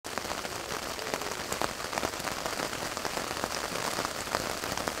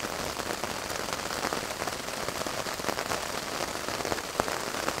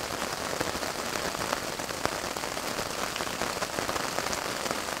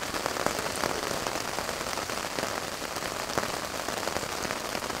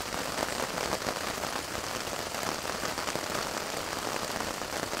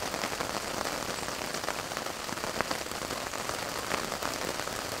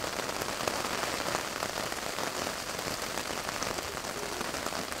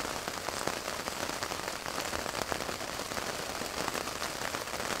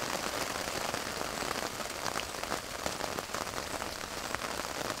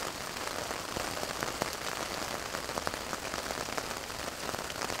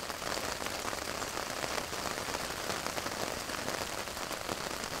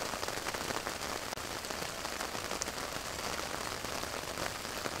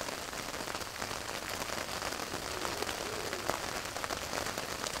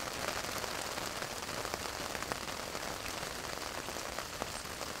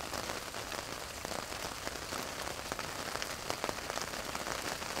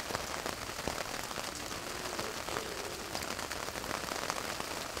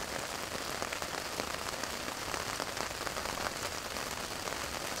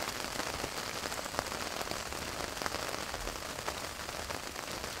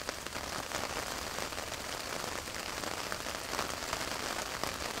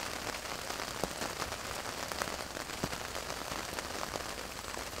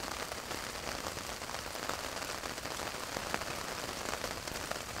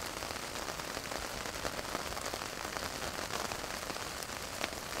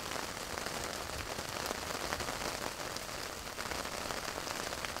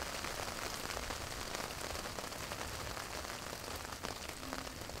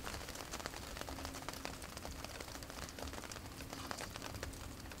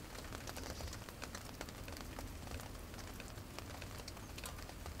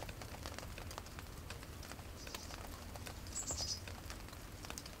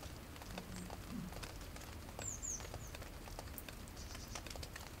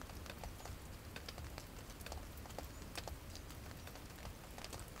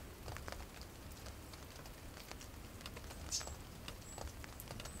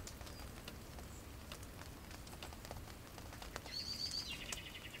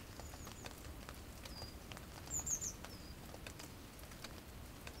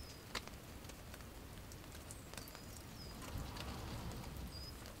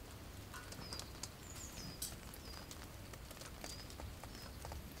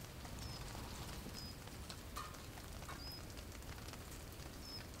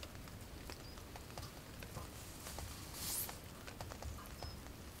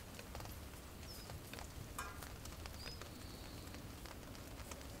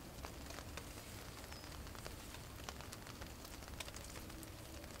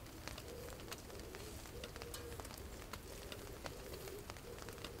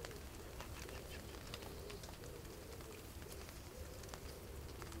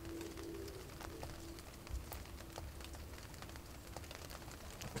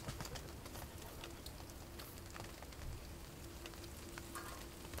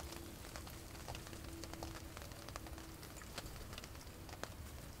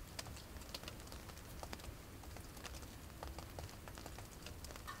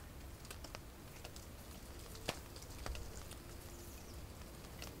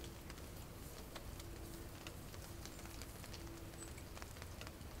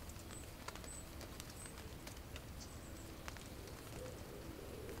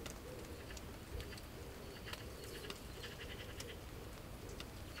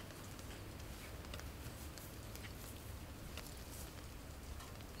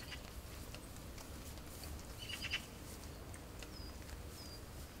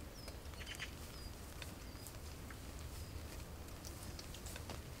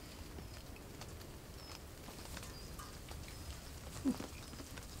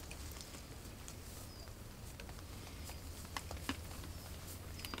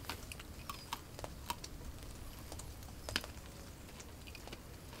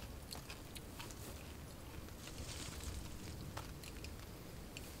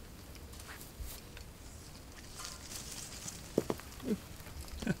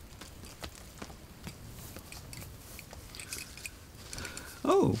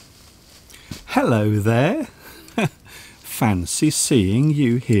Oh, hello there. Fancy seeing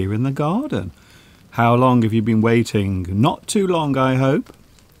you here in the garden. How long have you been waiting? Not too long, I hope.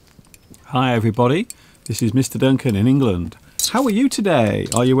 Hi everybody, this is Mr Duncan in England. How are you today?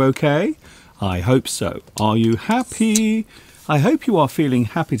 Are you okay? I hope so. Are you happy? I hope you are feeling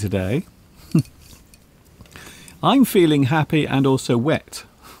happy today. I'm feeling happy and also wet.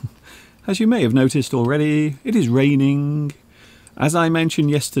 As you may have noticed already, it is raining. As I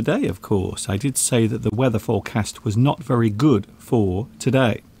mentioned yesterday, of course, I did say that the weather forecast was not very good for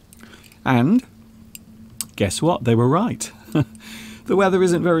today. And guess what? They were right. The weather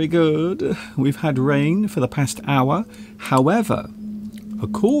isn't very good. We've had rain for the past hour. However,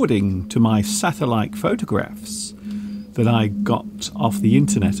 according to my satellite photographs that I got off the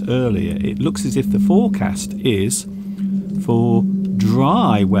internet earlier, it looks as if the forecast is for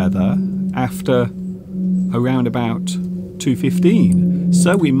dry weather after around about 2:15.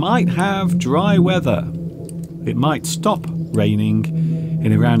 So we might have dry weather. It might stop raining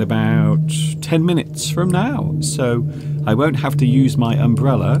in around about 10 minutes from now. So I won't have to use my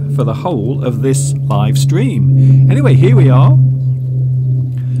umbrella for the whole of this live stream. Anyway, here we are.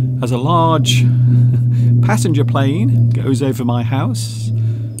 As a large passenger plane goes over my house.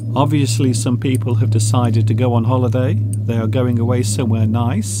 Obviously some people have decided to go on holiday. They are going away somewhere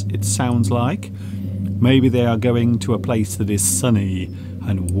nice, it sounds like. Maybe they are going to a place that is sunny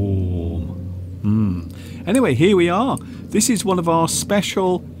and warm. Anyway, here we are. This is one of our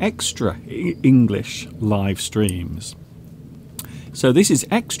special extra English live streams. So this is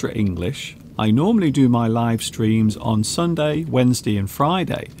extra English. I normally do my live streams on Sunday, Wednesday and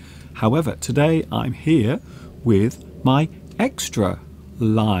Friday. However, today I'm here with my extra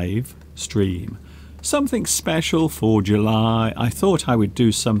live stream. Something special for July. I thought I would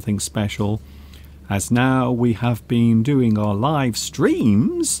do something special, as now we have been doing our live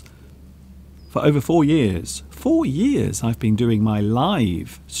streams for over 4 years. 4 years I've been doing my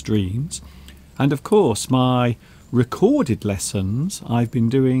live streams. And of course my recorded lessons I've been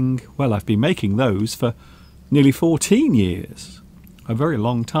doing, well, I've been making those for nearly 14 years. A very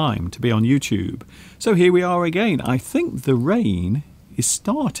long time to be on YouTube. So here we are again. I think the rain is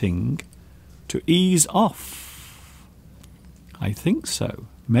starting to ease off. I think so.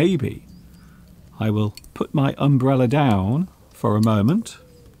 Maybe. I will put my umbrella down for a moment.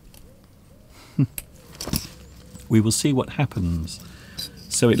 We will see what happens.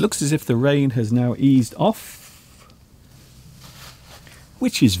 So it looks as if the rain has now eased off,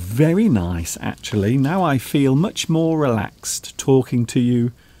 which is very nice actually. Now I feel much more relaxed talking to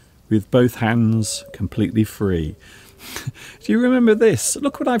you with both hands completely free. Do you remember this?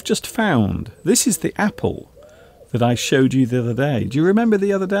 Look what I've just found. This is the apple that I showed you the other day. Do you remember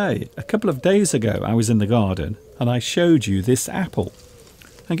the other day? A couple of days ago I was in the garden and I showed you this apple.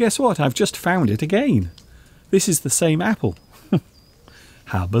 And guess what? I've just found it again. This is the same apple.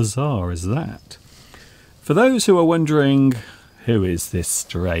 How bizarre is that? For those who are wondering, who is this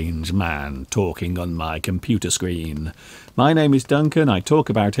strange man talking on my computer screen? My name is Duncan. I talk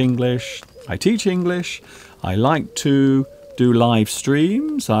about English. I teach English. I like to do live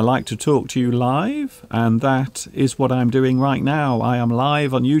streams. I like to talk to you live, and that is what I'm doing right now. I am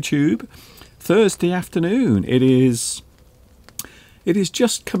live on YouTube Thursday afternoon. It is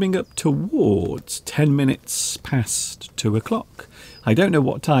just coming up towards 10 minutes past 2 o'clock. I don't know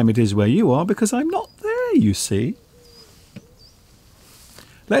what time it is where you are because I'm not there, you see.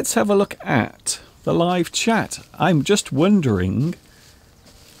 Let's have a look at the live chat. I'm just wondering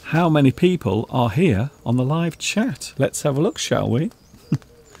how many people are here on the live chat. Let's have a look, shall we?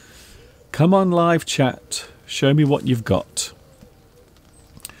 Come on, live chat. Show me what you've got.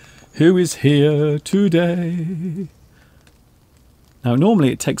 Who is here today? Now,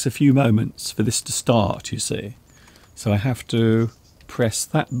 normally it takes a few moments for this to start, you see. So I have to press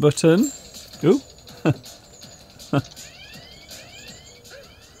that button. Ooh.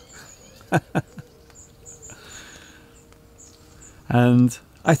 And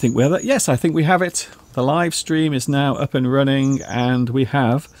I think we have it. Yes, I think we have it. The live stream is now up and running and we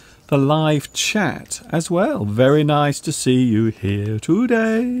have the live chat as well. Very nice to see you here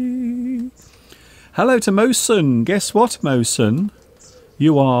today. Hello to Mosen. Guess what, Mosen?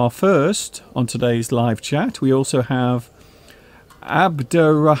 You are first on today's live chat. We also have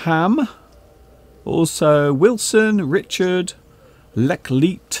Abderraham, also Wilson, Richard,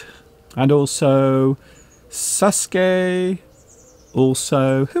 Lekleet, and also Sasuke.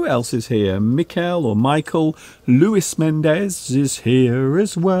 Also, who else is here? Mikel or Michael. Luis Mendez is here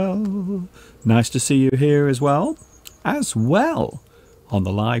as well. Nice to see you here as well on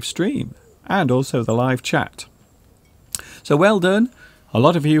the live stream and also the live chat. So well done. A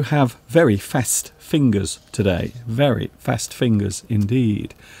lot of you have very fast fingers today. Very fast fingers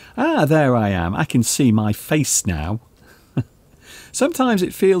indeed. Ah, there I am. I can see my face now. Sometimes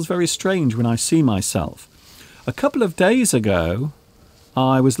it feels very strange when I see myself. A couple of days ago,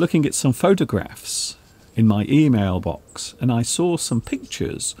 I was looking at some photographs in my email box, and I saw some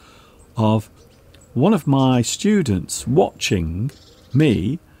pictures of one of my students watching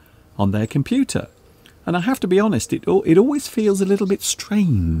me on their computer. And I have to be honest, it always feels a little bit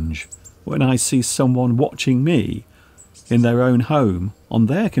strange when I see someone watching me in their own home on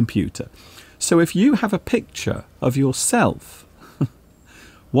their computer. So if you have a picture of yourself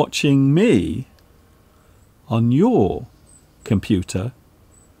watching me on your computer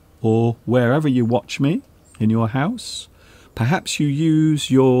or wherever you watch me in your house, perhaps you use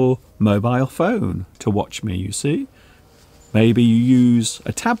your mobile phone to watch me, you see. Maybe you use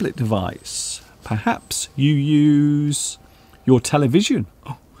a tablet device. Perhaps you use your television.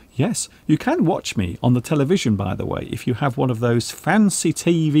 Oh, yes, you can watch me on the television, by the way. If you have one of those fancy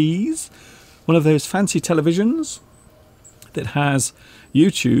TVs, one of those fancy televisions that has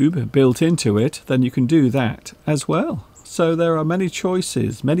YouTube built into it, then you can do that as well. So there are many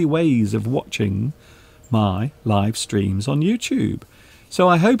choices, many ways of watching my live streams on YouTube. So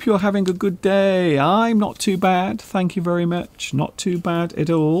I hope you're having a good day. I'm not too bad, thank you very much. Not too bad at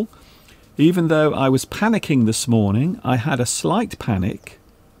all. Even though I was panicking this morning, I had a slight panic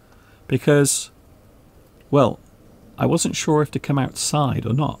because, well, I wasn't sure if to come outside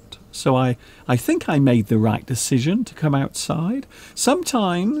or not. So I think I made the right decision to come outside.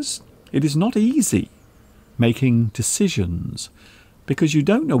 Sometimes it is not easy making decisions because you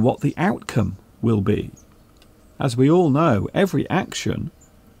don't know what the outcome will be. As we all know, every action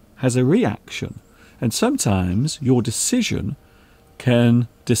has a reaction, and sometimes your decision can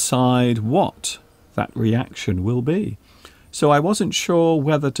decide what that reaction will be. So I wasn't sure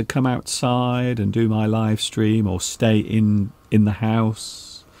whether to come outside and do my live stream or stay in the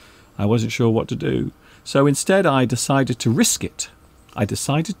house. I wasn't sure what to do. So instead I decided to risk it. I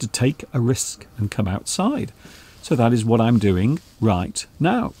decided to take a risk and come outside. So that is what I'm doing right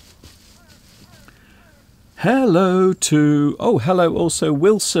now. Hello to, oh, hello also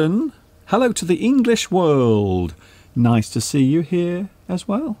Wilson. Hello to the English world. Nice to see you here as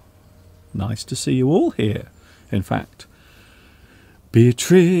well. Nice to see you all here, in fact.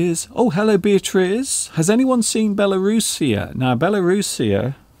 Beatrice. Oh, hello, Beatrice. Has anyone seen Belarusia? Now,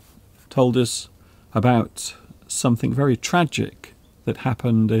 Belarusia told us about something very tragic that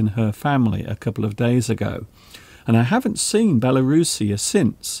happened in her family a couple of days ago. And I haven't seen Belarusia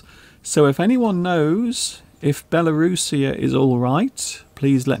since. So if anyone knows if Belarusia is all right,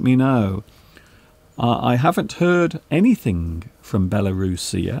 please let me know. I haven't heard anything from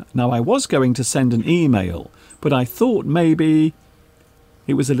Belarusia. Now, I was going to send an email, but I thought maybe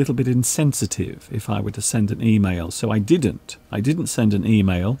it was a little bit insensitive if I were to send an email. So I didn't. I didn't send an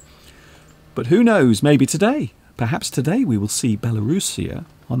email. But who knows, maybe today. Perhaps today we will see Belarusia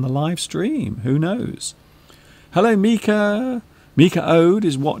on the live stream. Who knows? Hello, Mika. Mika Ode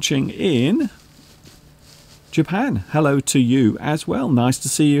is watching in Japan. Hello to you as well. Nice to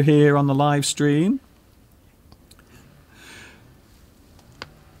see you here on the live stream.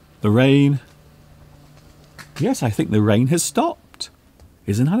 The rain. Yes, I think the rain has stopped.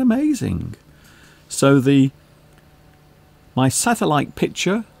 Isn't that amazing? So my satellite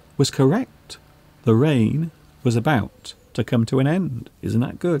picture was correct. The rain was about to come to an end. Isn't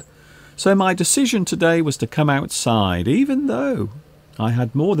that good? So my decision today was to come outside, even though I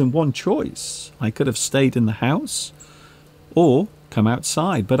had more than one choice. I could have stayed in the house or come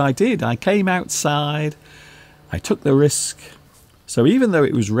outside, but I did. I came outside. I took the risk. So even though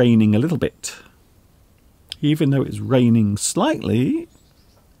it was raining a little bit, even though it was raining slightly,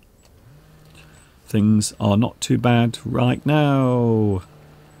 things are not too bad right now.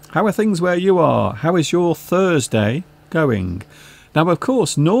 How are things where you are? How is your Thursday going? Now, of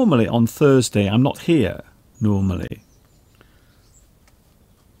course, normally on Thursday, I'm not here, normally.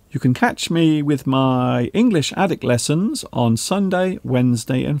 You can catch me with my English Addict lessons on Sunday,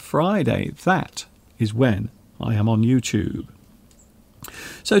 Wednesday and Friday. That is when I am on YouTube.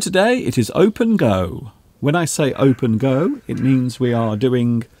 So today it is open go. When I say open go, it means we are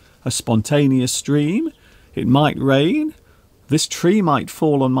doing a spontaneous stream. It might rain. This tree might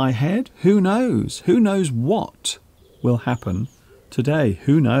fall on my head. Who knows? Who knows what will happen today?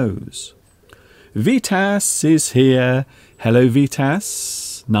 Who knows? Vitas is here. Hello,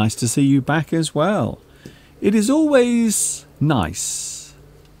 Vitas. Nice to see you back as well. It is always nice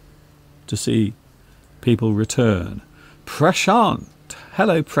to see people return. Prashant.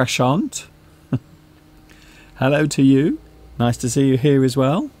 Hello, Prashant. Hello to you. Nice to see you here as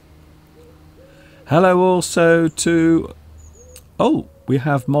well. Hello also to... Oh, we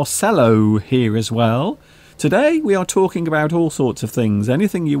have Marcelo here as well. Today we are talking about all sorts of things.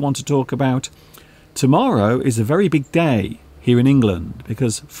 Anything you want to talk about. Tomorrow is a very big day here in England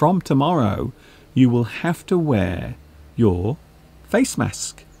because from tomorrow you will have to wear your face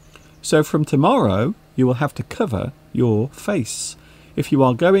mask. So from tomorrow you will have to cover your face. If you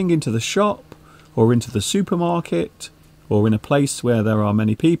are going into the shop or into the supermarket or in a place where there are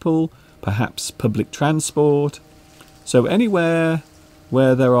many people, perhaps public transport. So anywhere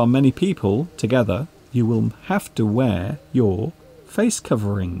where there are many people together, you will have to wear your face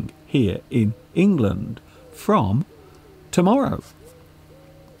covering here in England from tomorrow.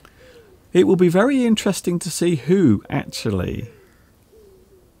 It will be very interesting to see who actually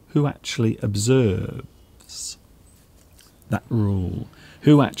observes that rule,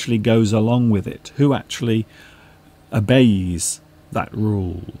 who actually goes along with it, who actually obeys that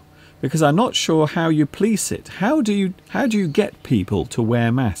rule. Because I'm not sure how you police it. How do you get people to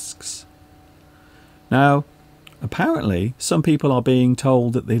wear masks? Now, apparently some people are being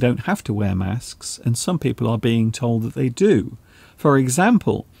told that they don't have to wear masks and some people are being told that they do. For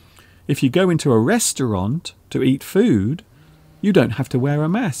example, if you go into a restaurant to eat food, you don't have to wear a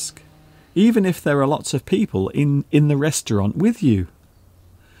mask, even if there are lots of people in the restaurant with you.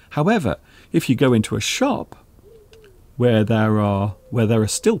 However, if you go into a shop where there are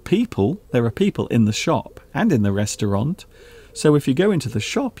still people, there are people in the shop and in the restaurant, so if you go into the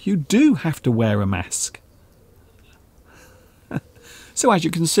shop, you do have to wear a mask. So as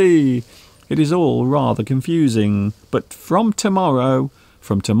you can see, it is all rather confusing, but from tomorrow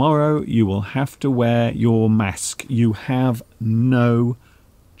you will have to wear your mask. You have no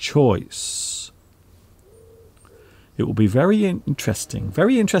choice. It will be very interesting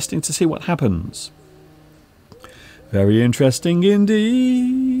to see what happens. Very interesting indeed.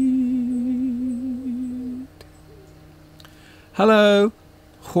 Hello,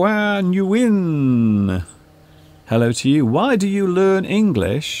 Juan Yuin. Hello to you. Why do you learn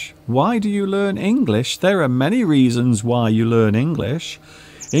English? Why do you learn English? There are many reasons why you learn English.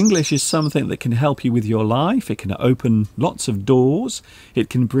 English is something that can help you with your life. It can open lots of doors. It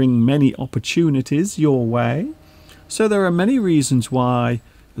can bring many opportunities your way. So there are many reasons why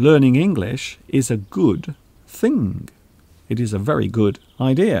learning English is a good thing. It is a very good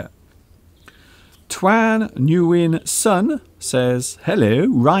idea. Twan Nguyen Sun says, hello,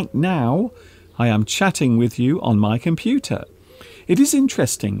 right now I am chatting with you on my computer. It is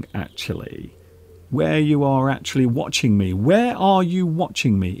interesting actually where you are actually watching me. Where are you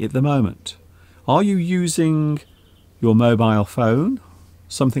watching me at the moment? Are you using your mobile phone?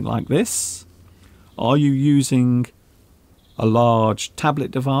 Something like this? Are you using a large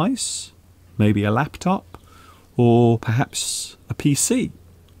tablet device? Maybe a laptop? Or perhaps a PC?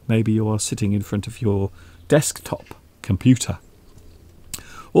 Maybe you are sitting in front of your desktop computer.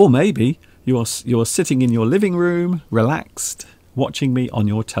 Or maybe you're sitting in your living room, relaxed, watching me on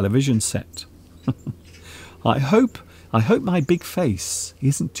your television set. I hope my big face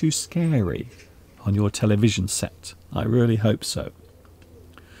isn't too scary on your television set. I really hope so.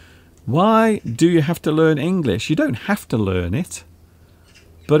 Why do you have to learn English? You don't have to learn it,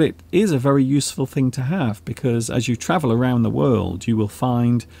 but it is a very useful thing to have because as you travel around the world, you will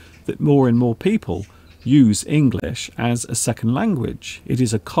find that more and more people use English as a second language. It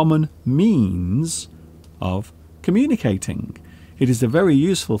is a common means of communicating. It is a very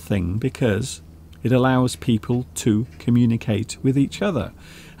useful thing because it allows people to communicate with each other.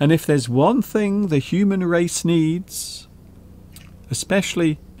 And if there's one thing the human race needs,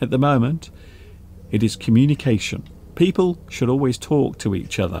 especially at the moment, it is communication. People should always talk to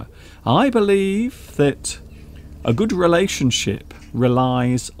each other. I believe that a good relationship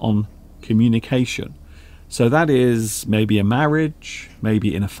relies on communication. So that is maybe a marriage,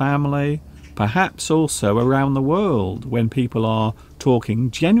 maybe in a family, perhaps also around the world when people are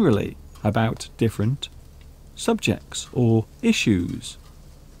talking generally about different subjects or issues.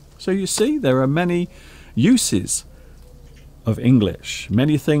 So you see, there are many uses of English,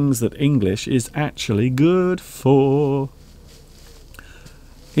 many things that English is actually good for.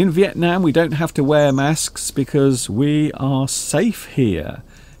 In Vietnam, we don't have to wear masks because we are safe here.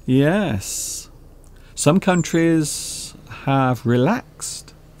 Yes. Some countries have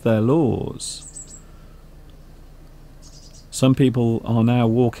relaxed their laws. Some people are now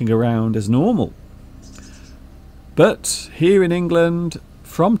walking around as normal. But here in England,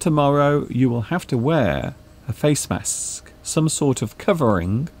 from tomorrow, you will have to wear a face mask, some sort of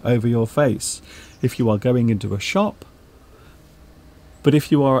covering over your face if you are going into a shop. But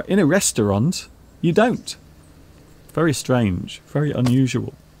if you are in a restaurant, you don't. Very strange, very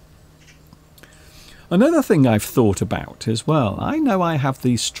unusual. Another thing I've thought about as well, I know I have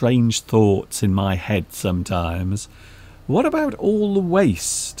these strange thoughts in my head sometimes. What about all the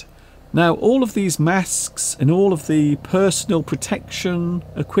waste? Now, all of these masks and all of the personal protection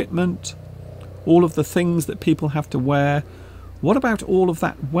equipment, all of the things that people have to wear, what about all of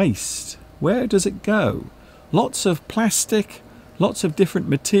that waste? Where does it go? Lots of plastic, lots of different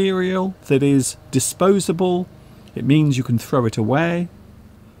material that is disposable. It means you can throw it away.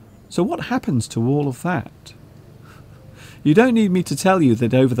 So what happens to all of that? You don't need me to tell you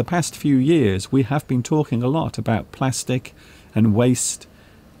that over the past few years we have been talking a lot about plastic and waste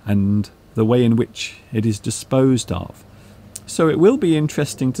and the way in which it is disposed of. So it will be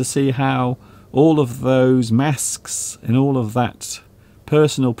interesting to see how all of those masks and all of that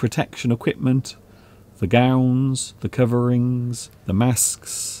personal protection equipment, the gowns, the coverings, the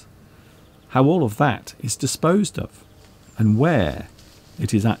masks, how all of that is disposed of and where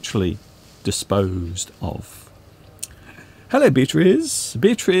it is actually disposed of. Hello, Beatrice.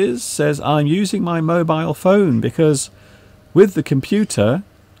 Beatrice says, I'm using my mobile phone because with the computer,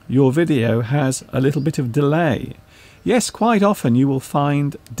 your video has a little bit of delay. Yes, quite often you will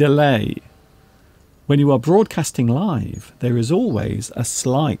find delay. When you are broadcasting live, there is always a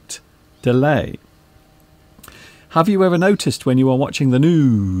slight delay. Have you ever noticed when you are watching the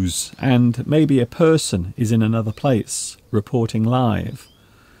news and maybe a person is in another place reporting live,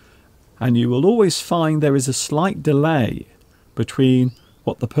 and you will always find there is a slight delay between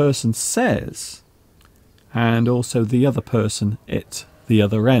what the person says and also the other person at the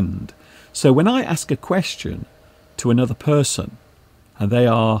other end. So when I ask a question to another person and they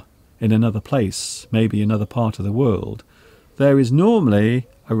are in another place, maybe another part of the world, there is normally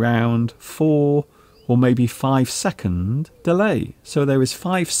around 4 or maybe 5 second delay. So there is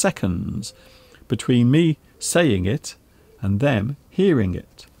 5 seconds between me saying it and them hearing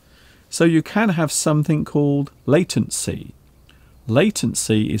it. So you can have something called latency.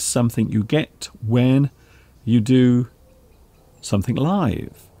 Latency is something you get when you do something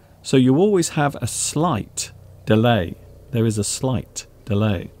live. So you always have a slight delay. There is a slight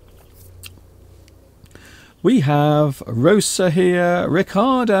delay. We have Rosa here,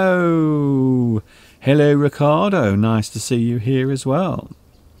 Ricardo. Hello, Ricardo. Nice to see you here as well.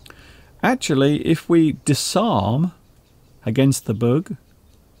 Actually, if we disarm against the bug,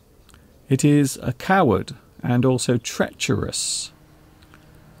 it is a coward and also treacherous.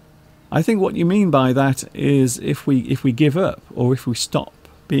 I think what you mean by that is if we give up or if we stop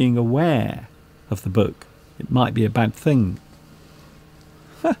being aware of the bug, it might be a bad thing.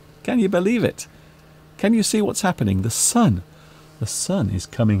 Can you believe it? Can you see what's happening? The sun is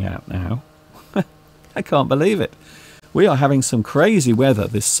coming out now. I can't believe it. We are having some crazy weather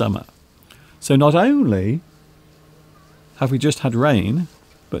this summer. So not only have we just had rain,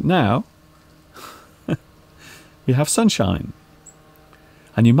 but now we have sunshine.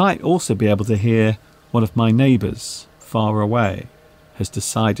 And you might also be able to hear one of my neighbours far away has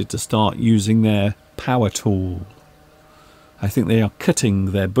decided to start using their power tool. I think they are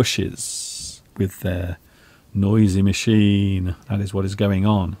cutting their bushes with their noisy machine. That is what is going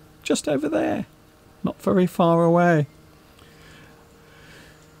on just over there, not very far away.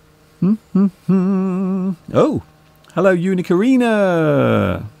 Oh, hello,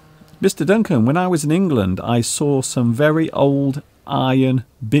 Unicorina. Mr Duncan, when I was in England, I saw some very old iron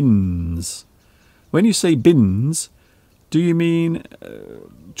bins. When you say bins, do you mean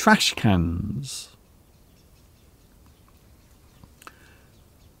trash cans?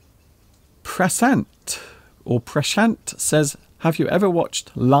 Prashant says, have you ever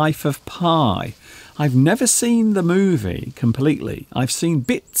watched Life of Pi? I've never seen the movie completely. I've seen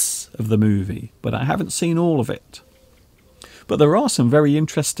bits of the movie, but I haven't seen all of it. But there are some very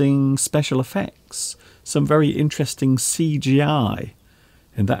interesting special effects, some very interesting CGI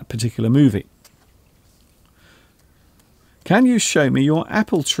in that particular movie. Can you show me your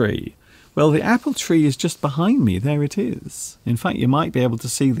apple tree? Well, the apple tree is just behind me. There it is. In fact, you might be able to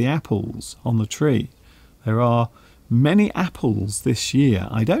see the apples on the tree. There are many apples this year.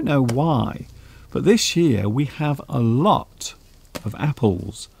 I don't know why, but this year we have a lot of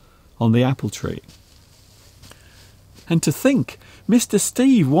apples on the apple tree. And to think, Mr.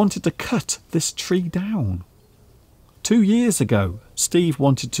 Steve wanted to cut this tree down. 2 years ago, Steve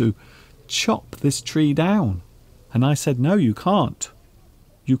wanted to chop this tree down. And I said, no, you can't.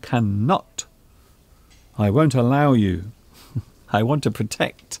 You cannot. I won't allow you. I want to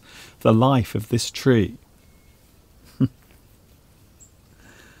protect the life of this tree.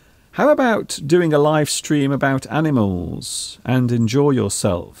 How about doing a live stream about animals and enjoy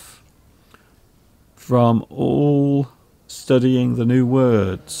yourself? from all studying the new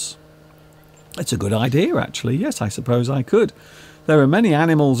words. It's a good idea, actually. Yes, I suppose I could. There are many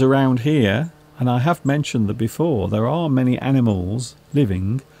animals around here, and I have mentioned that before. There are many animals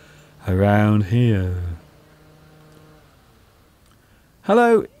living around here.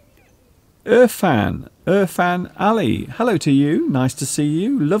 Hello, Irfan Ali. Hello to you. Nice to see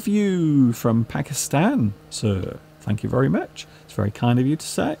you. Love you from Pakistan, sir. Thank you very much. It's very kind of you to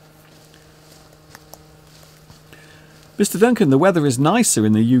say. Mr Duncan, the weather is nicer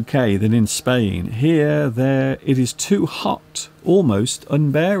in the UK than in Spain. Here, there, it is too hot, almost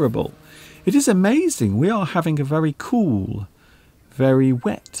unbearable. It is amazing. We are having a very cool, very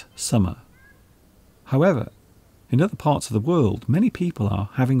wet summer. However, in other parts of the world, many people are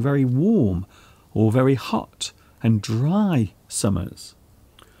having very warm or very hot and dry summers.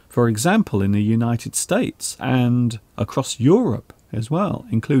 For example, in the United States and across Europe as well,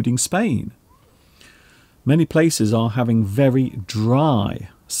 including Spain. Many places are having very dry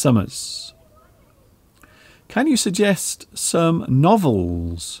summers. Can you suggest some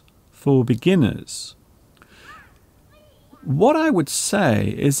novels for beginners? What I would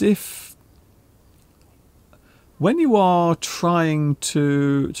say is, if when you are trying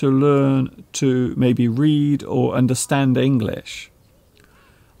to learn to maybe read or understand English,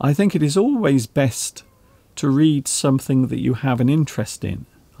 I think it is always best to read something that you have an interest in.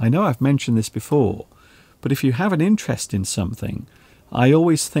 I know I've mentioned this before, but if you have an interest in something, I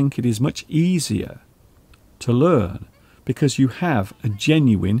always think it is much easier to learn because you have a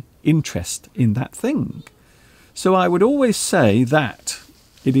genuine interest in that thing. So I would always say that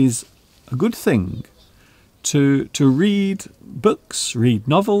it is a good thing to read books, read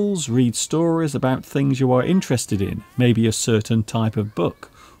novels, read stories about things you are interested in, maybe a certain type of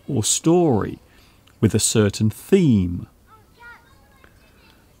book or story with a certain theme.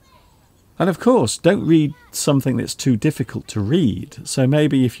 And of course, don't read something that's too difficult to read. So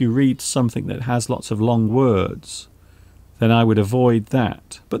maybe if you read something that has lots of long words, then I would avoid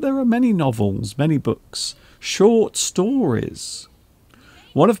that. But there are many novels, many books, short stories.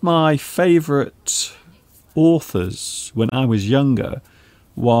 One of my favourite authors when I was younger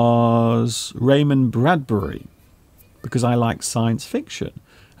was Raymond Bradbury, because I like science fiction.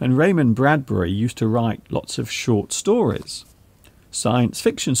 And Raymond Bradbury used to write lots of short stories, science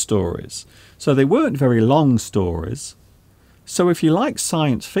fiction stories. So they weren't very long stories. So if you like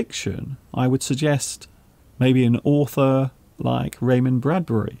science fiction, I would suggest maybe an author like Raymond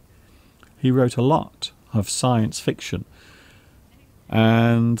Bradbury. He wrote a lot of science fiction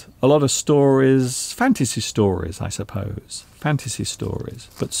and a lot of stories, fantasy stories, I suppose, fantasy stories.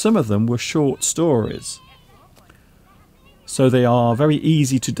 But some of them were short stories. So they are very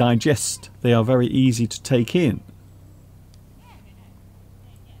easy to digest. They are very easy to take in.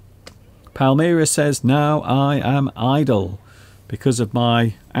 Palmyra says, now I am idle. Because of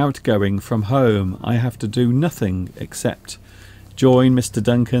my outgoing from home, I have to do nothing except join Mr.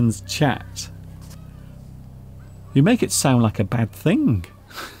 Duncan's chat. You make it sound like a bad thing.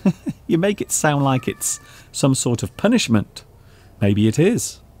 You make it sound like it's some sort of punishment. Maybe it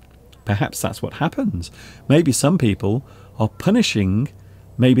is. Perhaps that's what happens. Maybe some people are punishing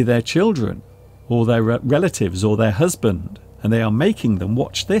maybe their children or their relatives or their husband, and they are making them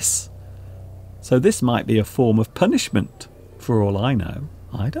watch this. So this might be a form of punishment, for all I know.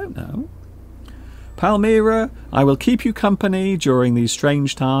 I don't know. Palmyra, I will keep you company during these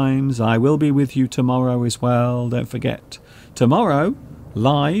strange times. I will be with you tomorrow as well. Don't forget. Tomorrow,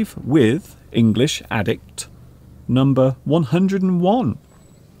 live with English Addict number 101.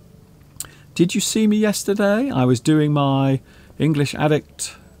 Did you see me yesterday? I was doing my English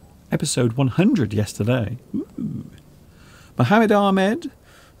Addict episode 100 yesterday. Ooh. Mohammed Ahmed,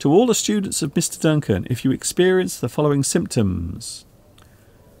 to all the students of Mr. Duncan, if you experience the following symptoms,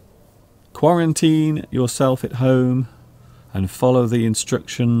 quarantine yourself at home and follow the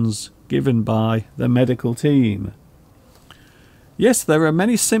instructions given by the medical team. Yes, there are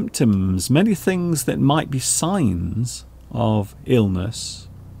many symptoms, many things that might be signs of illness.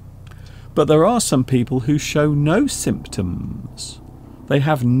 But there are some people who show no symptoms. They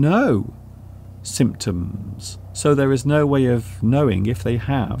have no symptoms. So there is no way of knowing if they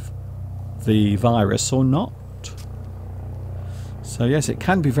have the virus or not. So yes, it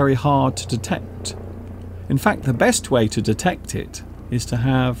can be very hard to detect. In fact, the best way to detect it is to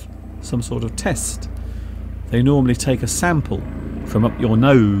have some sort of test. They normally take a sample from up your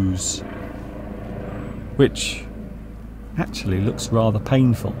nose, which actually looks rather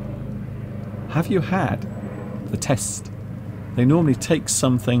painful. Have you had the test? They normally take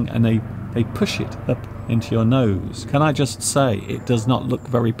something and they push it up into your nose. Can I just say, it does not look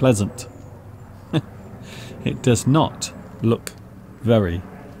very pleasant. It does not look very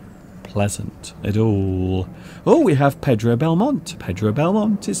pleasant at all. Oh, we have Pedro Belmont. Pedro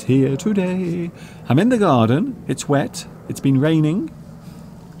Belmont is here today. I'm in the garden. It's wet. It's been raining.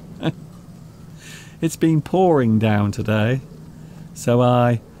 It's been pouring down today. So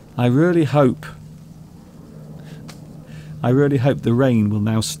I really hope the rain will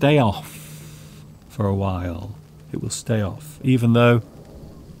now stay off for a while. It will stay off, even though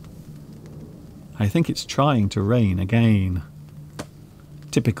I think it's trying to rain again.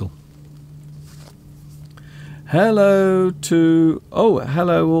 Typical. Hello to... Oh,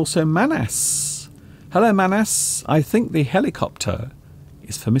 hello also Manas. Hello Manas. I think the helicopter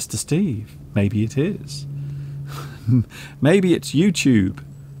is for Mr. Steve. Maybe it is. Maybe it's YouTube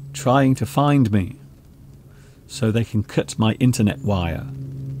trying to find me so they can cut my internet wire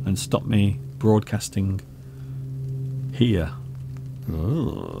and stop me broadcasting here.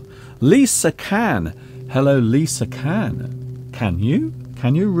 Oh. Lisa Can. Hello Lisa Can. Can you?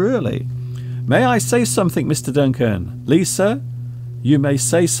 Can you really? May I say something, Mr. Duncan? Lisa, you may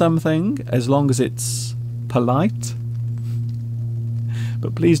say something as long as it's polite.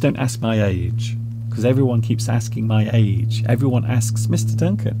 But please don't ask my age, because everyone keeps asking my age. Everyone asks, Mr.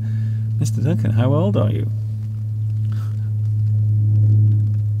 Duncan, Mr. Duncan, how old are you?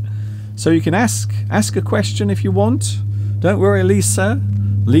 So you can ask a question if you want. Don't worry, Lisa.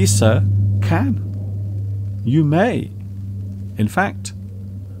 Lisa can. You may. In fact,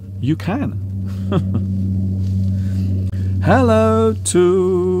 you can. Hello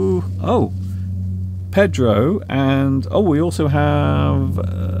to... Oh, Pedro, and oh, we also have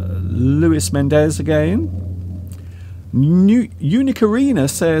Luis Mendez again. Unicarina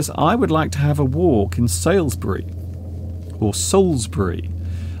says, I would like to have a walk in Salisbury or Salisbury.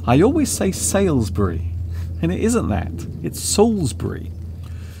 I always say Salisbury, and it isn't that. It's Salisbury.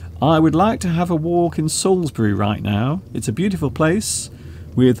 I would like to have a walk in Salisbury right now. It's a beautiful place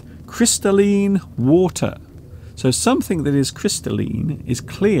with crystalline water. So something that is crystalline is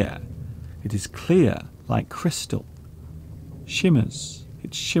clear. It is clear like crystal. Shimmers.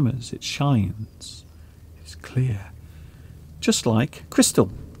 It shimmers. It shines. It's clear. Just like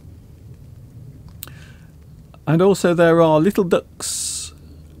crystal. And also there are little ducks.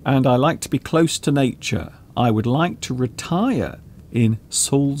 And I like to be close to nature. I would like to retire in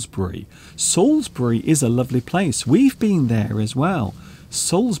Salisbury. Salisbury is a lovely place. We've been there as well.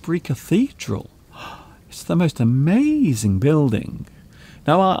 Salisbury Cathedral. It's the most amazing building.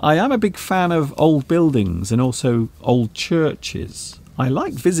 Now, I am a big fan of old buildings and also old churches. I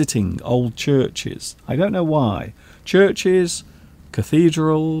like visiting old churches. I don't know why. Churches,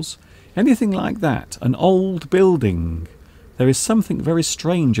 cathedrals, anything like that. An old building. There is something very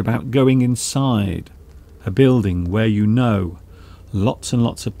strange about going inside a building where you know lots and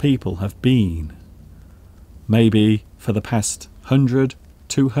lots of people have been. Maybe for the past 100,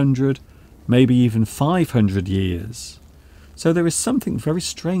 200, maybe even 500 years. So there is something very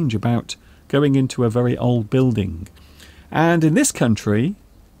strange about going into a very old building. And in this country,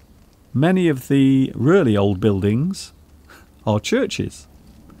 many of the really old buildings are churches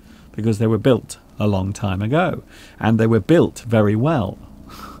because they were built a long time ago and they were built very well.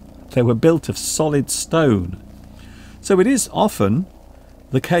 They were built of solid stone. So it is often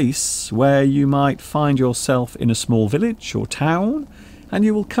the case where you might find yourself in a small village or town and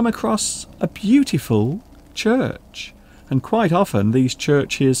you will come across a beautiful church. And quite often these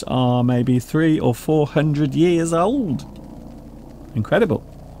churches are maybe 300 or 400 years old. Incredible.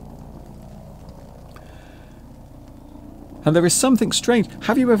 And there is something strange.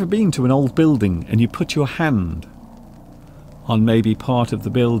 Have you ever been to an old building and you put your hand on maybe part of the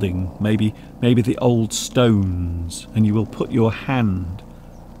building, maybe the old stones, and you will put your hand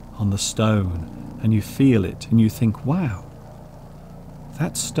on the stone and you feel it and you think, wow,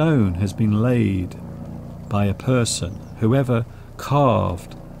 that stone has been laid by a person. Whoever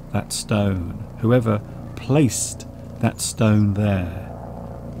carved that stone, whoever placed that stone there,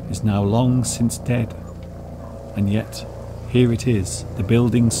 is now long since dead. And yet, here it is. The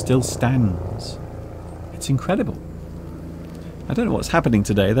building still stands. It's incredible. I don't know what's happening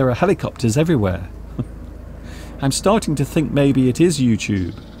today. There are helicopters everywhere. I'm starting to think maybe it is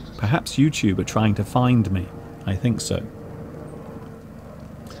YouTube. Perhaps YouTube are trying to find me. I think so.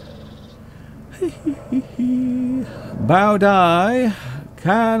 Baudai,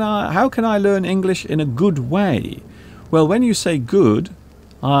 how can I learn English in a good way? Well, when you say good,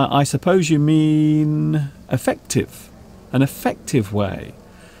 I suppose you mean effective. An effective way.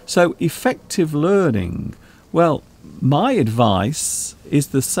 So effective learning. Well, my advice is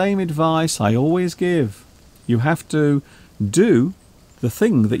the same advice I always give. You have to do the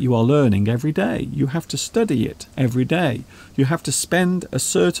thing that you are learning every day. You have to study it every day. You have to spend a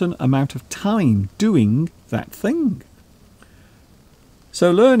certain amount of time doing that thing.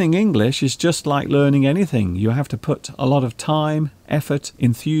 So learning English is just like learning anything. You have to put a lot of time, effort,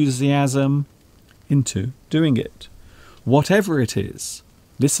 enthusiasm into doing it. Whatever it is,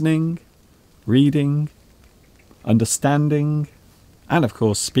 listening, reading, understanding, and of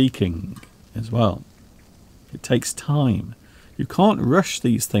course speaking as well. It takes time. You can't rush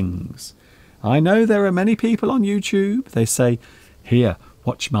these things. I know there are many people on YouTube. They say, here,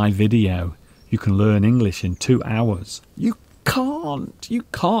 watch my video. You can learn English in 2 hours. You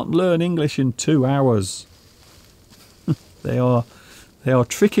can't learn English in 2 hours. They are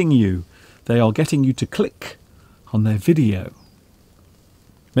tricking you. They are getting you to click on their video.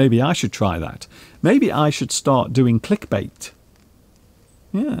 Maybe I should try that. Maybe I should start doing clickbait.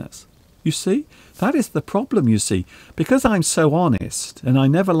 Yes. You see, that is the problem, you see. Because I'm so honest and I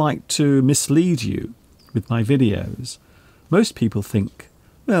never like to mislead you with my videos, most people think,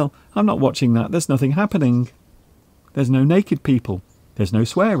 well, I'm not watching that. There's nothing happening. There's no naked people. There's no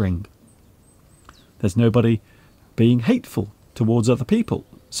swearing. There's nobody being hateful towards other people.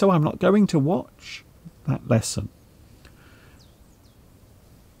 So I'm not going to watch that lesson.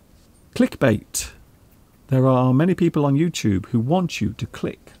 Clickbait. There are many people on YouTube who want you to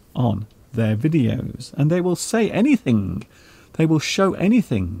click on their videos, and they will say anything. They will show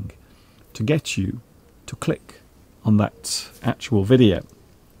anything to get you to click on that actual video.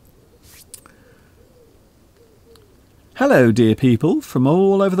 Hello, dear people from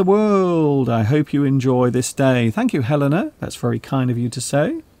all over the world. I hope you enjoy this day. Thank you, Helena. That's very kind of you to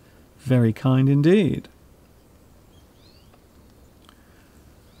say. Very kind indeed.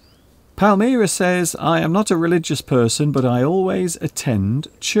 Palmyra says, I am not a religious person, but I always attend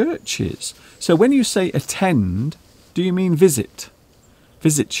churches. So when you say attend, do you mean visit?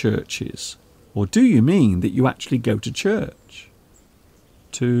 Visit churches? Or do you mean that you actually go to church?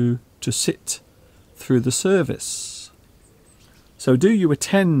 To sit through the service? So do you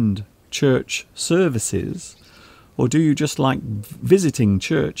attend church services, or do you just like visiting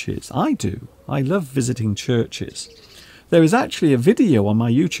churches? I do. I love visiting churches. There is actually a video on my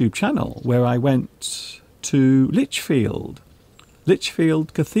YouTube channel where I went to Lichfield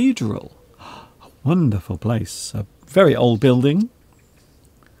Cathedral. A wonderful place, a very old building.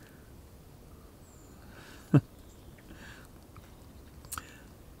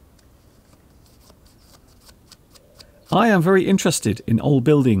 I am very interested in old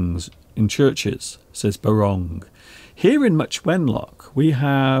buildings in churches, says Barong. Here in Much Wenlock we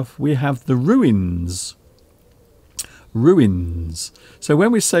have the ruins. Ruins. So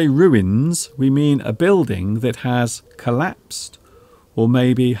when we say ruins, we mean a building that has collapsed or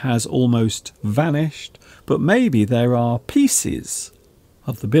maybe has almost vanished, but maybe there are pieces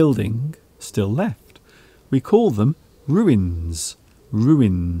of the building still left. We call them ruins.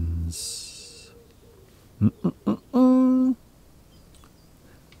 Ruins.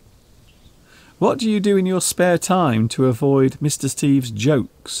 What do you do in your spare time to avoid Mr. Steve's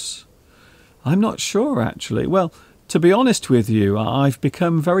jokes? I'm not sure, actually. Well, to be honest with you, I've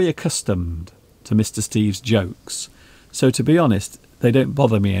become very accustomed to Mr. Steve's jokes. So to be honest, they don't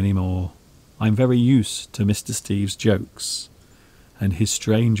bother me anymore. I'm very used to Mr. Steve's jokes and his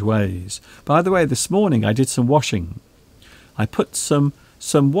strange ways. By the way, this morning I did some washing. I put some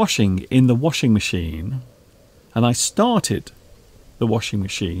washing in the washing machine, and I started the washing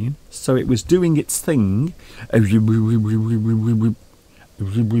machine, so it was doing its thing like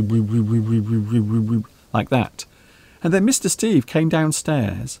that. And then Mr. Steve came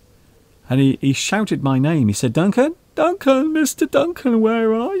downstairs and he shouted my name. He said, Duncan, Duncan, Mr. Duncan,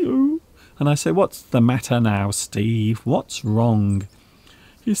 where are you? And I said, what's the matter now, Steve? What's wrong?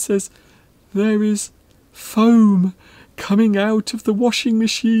 He says, there is foam coming out of the washing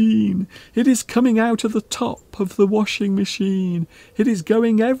machine. It is coming out of the top of the washing machine. It is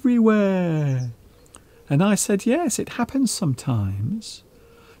going everywhere. And I said, yes, it happens sometimes.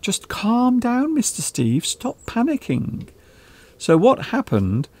 Just calm down, Mr. Steve. Stop panicking. So what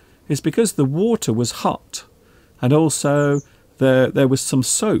happened is, because the water was hot and also there was some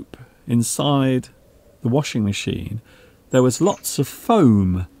soap inside the washing machine, there was lots of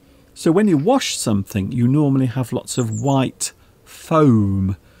foam. So when you wash something, you normally have lots of white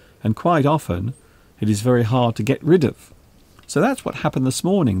foam, and quite often it is very hard to get rid of. So that's what happened this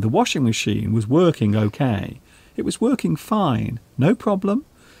morning. The washing machine was working okay. It was working fine, no problem,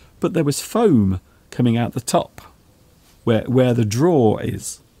 but there was foam coming out the top where the drawer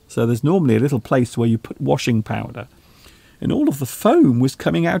is. So there's normally a little place where you put washing powder, and all of the foam was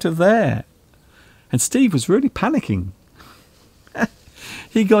coming out of there. And Steve was really panicking.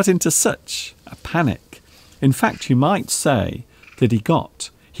 He got into such a panic. In fact, you might say that he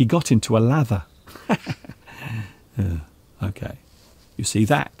got into a lather. Okay. You see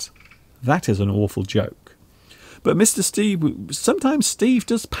that? That is an awful joke. But Mr. Steve, sometimes Steve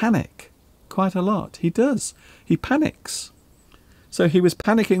does panic. Quite a lot. He does. He panics. So he was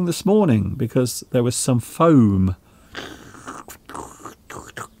panicking this morning because there was some foam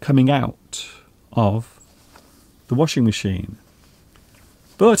coming out of the washing machine.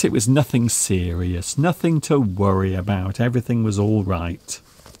 But it was nothing serious, nothing to worry about. Everything was all right.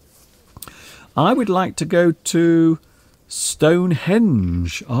 I would like to go to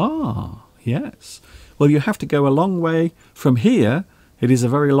Stonehenge. Ah, yes. Well, you have to go a long way from here. It is a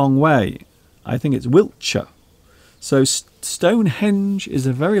very long way. I think it's Wiltshire. So Stonehenge is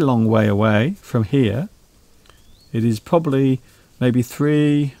a very long way away from here. It is probably maybe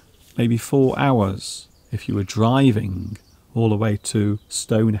 3, maybe 4 hours if you were driving all the way to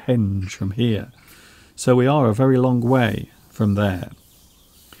Stonehenge from here. So we are a very long way from there.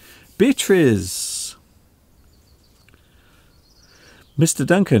 Beatrice. Mr.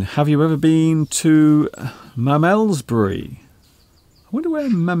 Duncan, have you ever been to Mamelsbury? I wonder where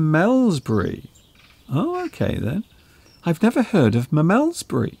Mamelsbury. Oh, okay then. I've never heard of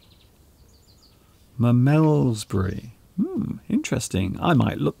Mamelsbury. Mamelsbury. Interesting. I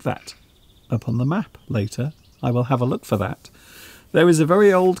might look that up on the map later. I will have a look for that. There is a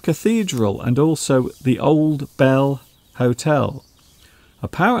very old cathedral and also the Old Bell Hotel.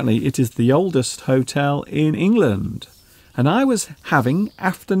 Apparently it is the oldest hotel in England. And I was having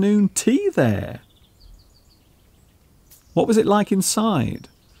afternoon tea there. What was it like inside?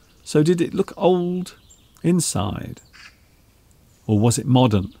 So did it look old inside? Or was it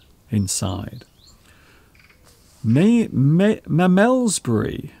modern inside?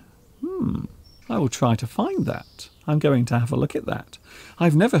 Mamelsbury. I will try to find that. I'm going to have a look at that.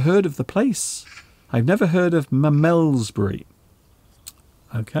 I've never heard of the place. I've never heard of Mamelsbury.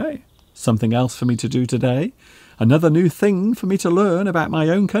 Okay, something else for me to do today. Another new thing for me to learn about my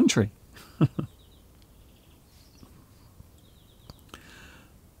own country.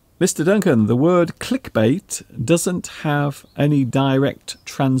 Mr. Duncan, the word clickbait doesn't have any direct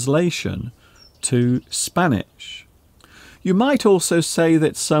translation to Spanish. You might also say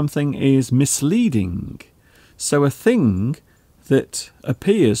that something is misleading. So a thing that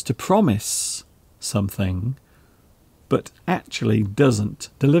appears to promise something but actually doesn't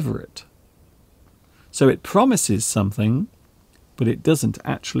deliver it. So it promises something but it doesn't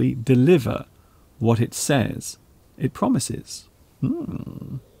actually deliver what it says it promises.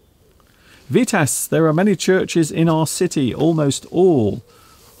 Vitas, there are many churches in our city, almost all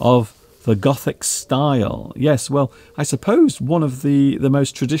of the Gothic style. Yes, well, I suppose one of the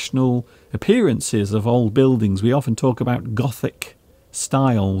most traditional appearances of old buildings, we often talk about Gothic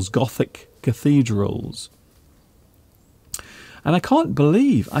styles, Gothic cathedrals. And I can't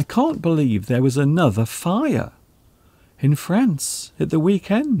believe there was another fire in France at the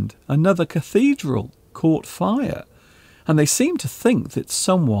weekend. Another cathedral caught fire. And they seem to think that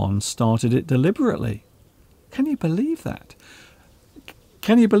someone started it deliberately. Can you believe that?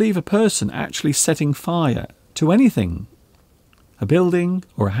 Can you believe a person actually setting fire to anything? A building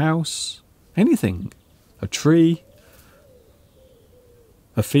or a house? Anything? A tree?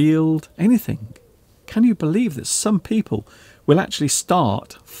 A field? Anything? Can you believe that some people will actually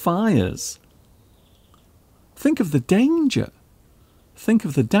start fires? Think of the danger. Think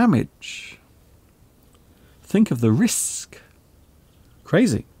of the damage. Think of the risk.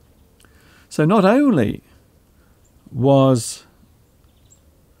 Crazy. So not only was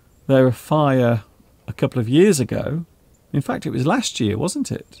there a fire a couple of years ago, in fact it was last year,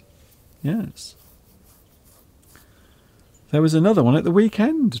 wasn't it? Yes. There was another one at the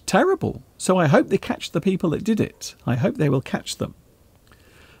weekend. Terrible. So I hope they catch the people that did it. I hope they will catch them.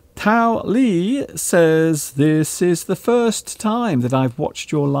 Tao Lee says, this is the first time that I've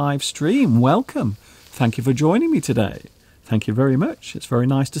watched your live stream. Welcome. Thank you for joining me today. Thank you very much. It's very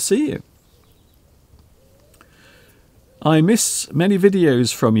nice to see you. I miss many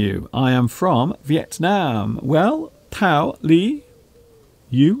videos from you. I am from Vietnam. Well, Tao Lee,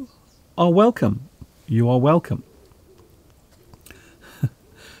 you are welcome. You are welcome.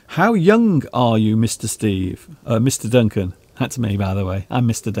 How young are you, Mr. Steve? Mr. Duncan. That's me, by the way. I'm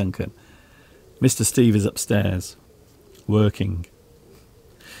Mr. Duncan. Mr. Steve is upstairs, working.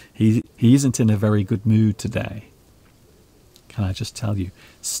 He isn't in a very good mood today. Can I just tell you,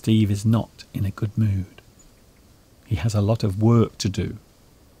 Steve is not in a good mood. He has a lot of work to do.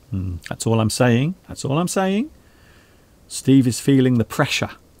 That's all I'm saying. That's all I'm saying. Steve is feeling the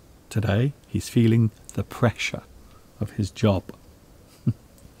pressure today. He's feeling the pressure of his job.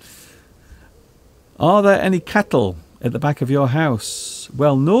 Are there any cattle at the back of your house?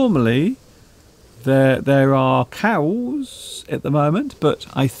 Well, normally there are cows at the moment, but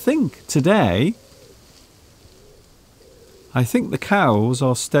I think today, the cows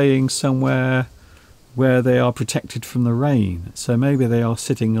are staying somewhere where they are protected from the rain. So maybe they are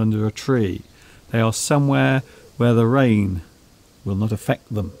sitting under a tree. They are somewhere where the rain will not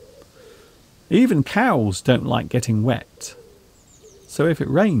affect them. Even cows don't like getting wet. So if it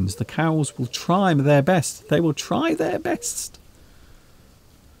rains, the cows will try their best. They will try their best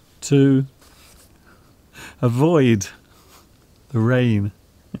to avoid the rain.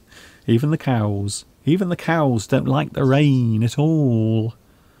 Even the cows don't like the rain at all.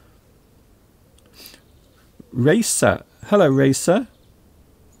 Racer. Hello, Racer.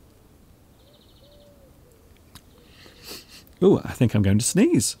 Oh, I think I'm going to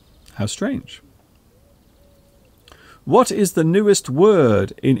sneeze. How strange. What is the newest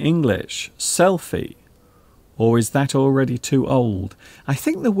word in English? Selfie. Or is that already too old? I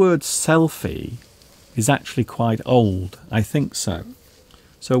think the word selfie is actually quite old. I think so.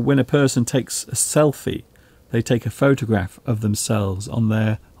 So when a person takes a selfie, they take a photograph of themselves on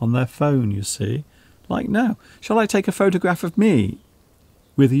their phone, you see. Like now. Shall I take a photograph of me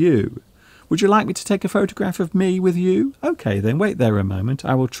with you? Would you like me to take a photograph of me with you? Okay, then wait there a moment.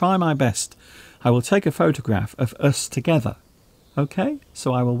 I will try my best. I will take a photograph of us together. Okay?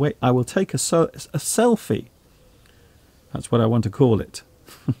 So I will wait. I will take a selfie. That's what I want to call it.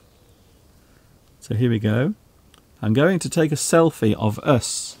 So here we go. I'm going to take a selfie of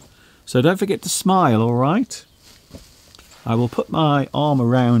us. So don't forget to smile, all right? I will put my arm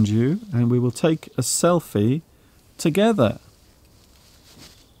around you and we will take a selfie together.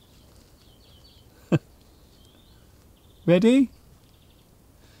 Ready?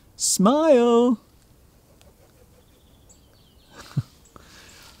 Smile!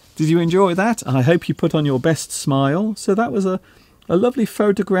 Did you enjoy that? I hope you put on your best smile. So that was a lovely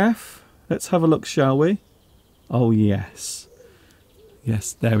photograph. Let's have a look, shall we? Oh, yes.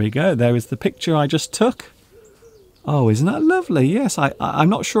 Yes, there we go. There is the picture I just took. Oh, isn't that lovely? Yes, I'm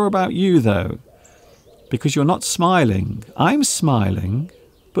not sure about you, though, because you're not smiling. I'm smiling,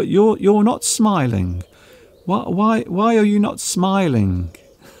 but you're not smiling. Why are you not smiling?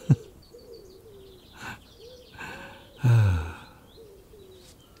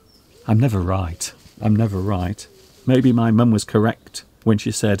 I'm never right. I'm never right. Maybe my mum was correct when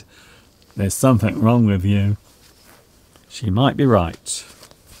she said, "There's something wrong with you." She might be right.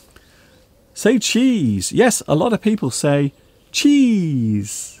 Say cheese. Yes, a lot of people say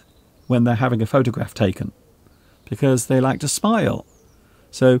cheese when they're having a photograph taken because they like to smile.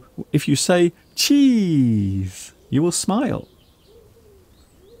 So if you say cheese, you will smile.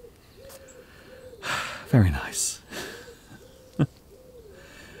 Very nice.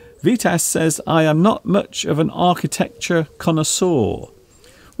 Vitas says, I am not much of an architecture connoisseur.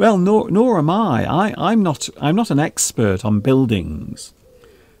 Well, nor am I. I'm not an expert on buildings.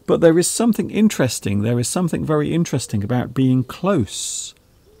 But there is something interesting. There is something very interesting about being close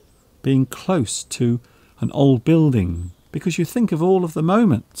to an old building, because you think of all of the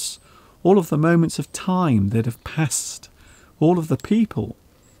moments of time that have passed, all of the people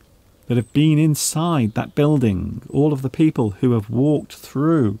that have been inside that building, all of the people who have walked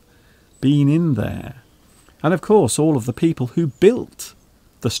through, been in there, and of course all of the people who built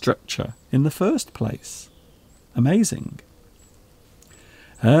the structure in the first place. Amazing.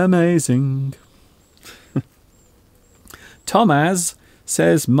 Amazing. Thomas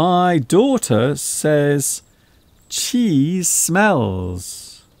says, my daughter says cheese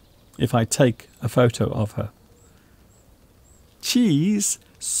smells if I take a photo of her. Cheese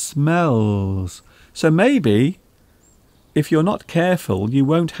smells. So maybe if you're not careful, you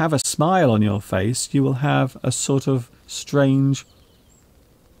won't have a smile on your face. You will have a sort of strange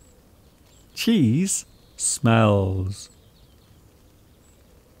cheese smells.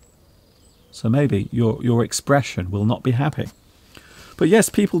 So maybe your expression will not be happy. But yes,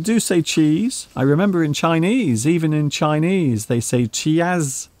 people do say cheese. I remember in Chinese, even in Chinese, they say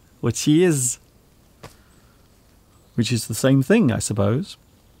chiaz or cheese, which is the same thing, I suppose.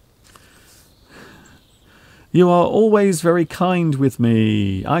 You are always very kind with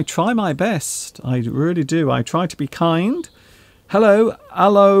me. I try my best. I really do. I try to be kind. Hello,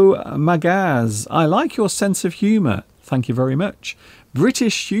 Allo Magaz. I like your sense of humour. Thank you very much.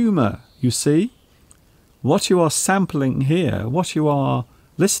 British humour, you see. What you are sampling here, what you are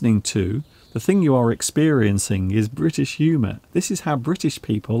listening to, the thing you are experiencing is British humour. This is how British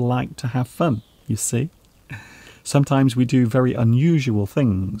people like to have fun, you see. Sometimes we do very unusual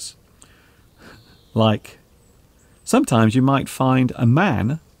things. Like, sometimes you might find a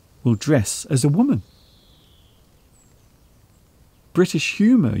man will dress as a woman. British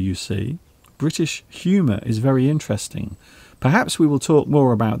humour, you see. British humour is very interesting. Perhaps we will talk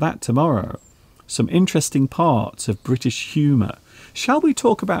more about that tomorrow. Some interesting parts of British humour. Shall we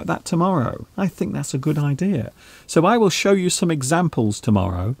talk about that tomorrow? I think that's a good idea. So I will show you some examples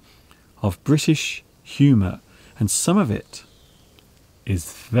tomorrow of British humour, and some of it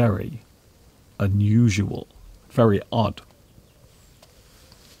is very unusual, very odd.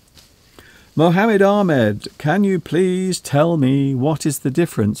 Mohammed Ahmed, can you please tell me what is the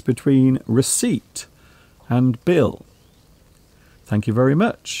difference between receipt and bill? Thank you very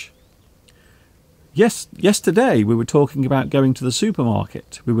much. Yes, yesterday we were talking about going to the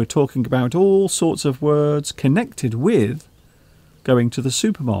supermarket. We were talking about all sorts of words connected with going to the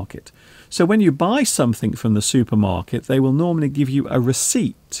supermarket. So when you buy something from the supermarket, they will normally give you a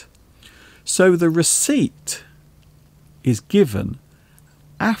receipt. So the receipt is given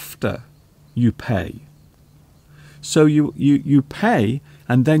after you pay. So you pay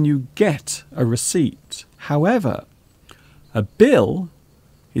and then you get a receipt. However, a bill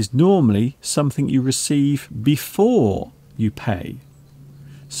is normally something you receive before you pay.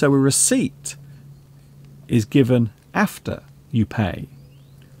 So a receipt is given after you pay.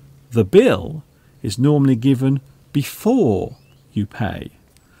 The bill is normally given before you pay.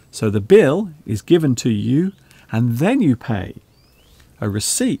 So the bill is given to you and then you pay. A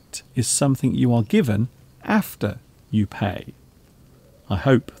receipt is something you are given after you pay. I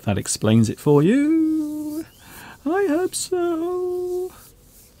hope that explains it for you. I hope so.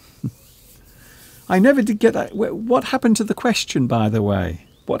 I never did get that. What happened to the question, by the way?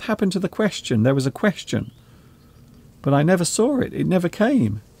 What happened to the question? There was a question, but I never saw it. It never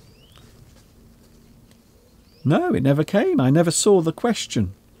came. No, it never came. I never saw the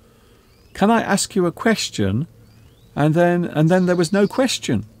question. Can I ask you a question? And then there was no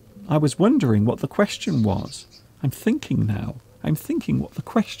question. I was wondering what the question was. I'm thinking now. I'm thinking what the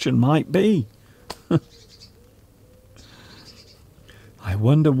question might be. I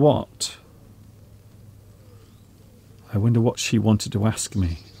wonder what she wanted to ask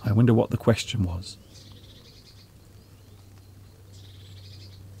me. I wonder what the question was.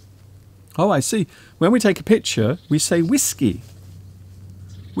 Oh, I see. When we take a picture, we say whiskey.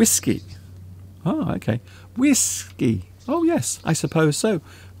 Whiskey. Oh, okay. Whiskey. Oh, yes, I suppose so.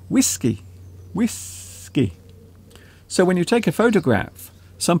 Whiskey. Whiskey. So when you take a photograph,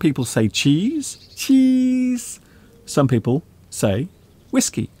 some people say cheese. Cheese. Some people say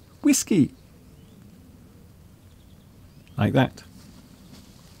whiskey. Whiskey. Like that.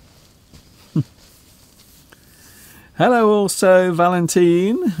 Hello also,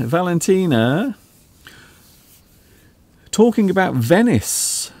 Valentina. Talking about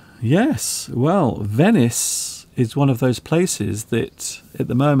Venice. Yes, well, Venice is one of those places that at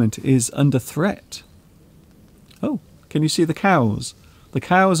the moment is under threat. Oh, can you see the cows? The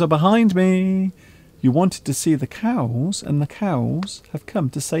cows are behind me. You wanted to see the cows, and the cows have come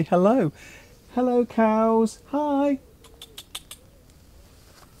to say hello. Hello, cows. Hi.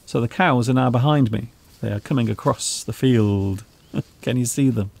 So the cows are now behind me. They are coming across the field. Can you see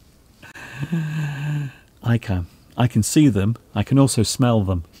them? I can. I can see them. I can also smell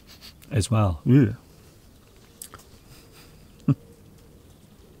them as well.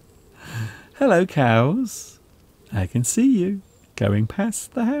 Hello, cows. I can see you going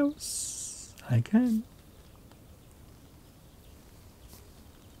past the house. I can.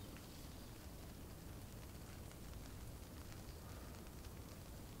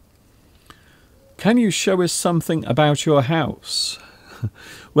 Can you show us something about your house?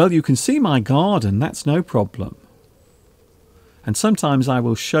 Well, you can see my garden, that's no problem. And sometimes I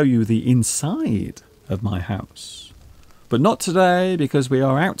will show you the inside of my house. But not today, because we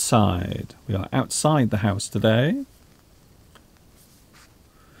are outside. We are outside the house today.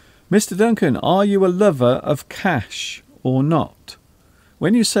 Mr. Duncan, are you a lover of cash or not?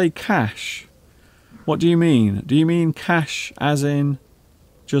 When you say cash, what do you mean? Do you mean cash as in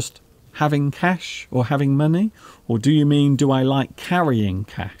just having cash or having money? Or do you mean, do I like carrying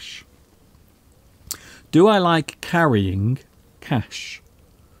cash? Do I like carrying cash?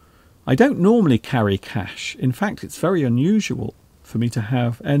 I don't normally carry cash. In fact, it's very unusual for me to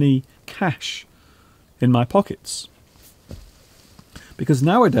have any cash in my pockets. Because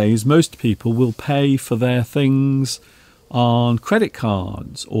nowadays, most people will pay for their things on credit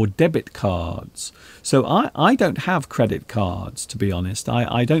cards or debit cards. So I don't have credit cards, to be honest.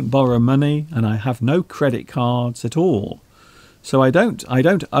 I don't borrow money and I have no credit cards at all. So I don't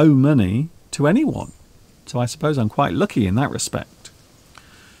owe money to anyone. So I suppose I'm quite lucky in that respect.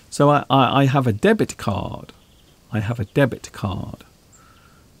 So I have a debit card. I have a debit card.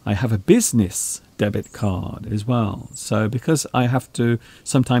 I have a business debit card as well. So because I have to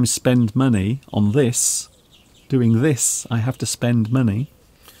sometimes spend money on this, doing this, I have to spend money.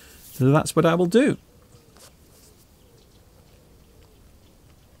 So that's what I will do.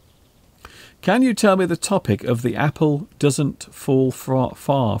 Can you tell me the topic of the apple doesn't fall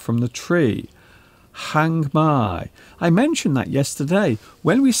far from the tree? Hang my. I mentioned that yesterday.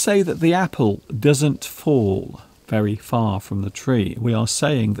 When we say that the apple doesn't fall very far from the tree, we are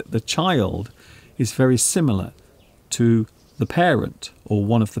saying that the child is very similar to the parent or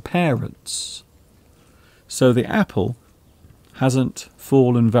one of the parents. So the apple hasn't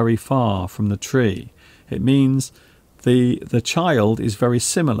fallen very far from the tree. It means the child is very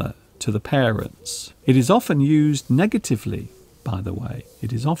similar to the parents. It is often used negatively, by the way.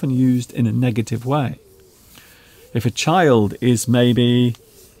 It is often used in a negative way. If a child is maybe,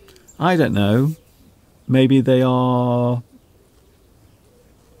 I don't know, maybe they are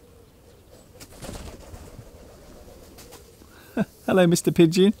hello, Mr.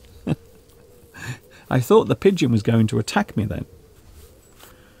 Pigeon. I thought the pigeon was going to attack me then.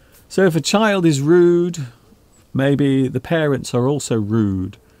 So if a child is rude, maybe the parents are also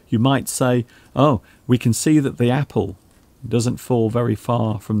rude. You might say, oh, we can see that the apple doesn't fall very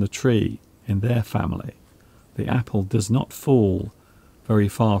far from the tree in their family. The apple does not fall very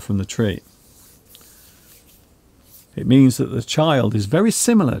far from the tree. It means that the child is very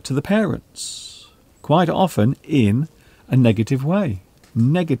similar to the parents, quite often in a negative way.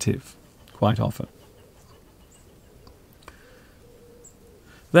 Negative, quite often.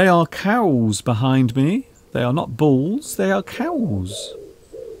 They are cows behind me. They are not bulls, they are cows.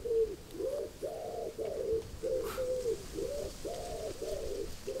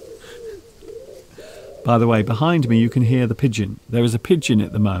 By the way, behind me you can hear the pigeon. There is a pigeon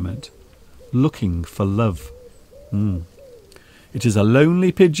at the moment looking for love. It is a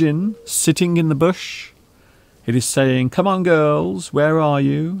lonely pigeon sitting in the bush. It is saying, come on girls, where are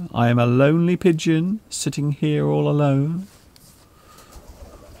you? I am a lonely pigeon sitting here all alone.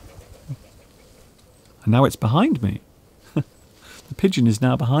 And now it's behind me. The pigeon is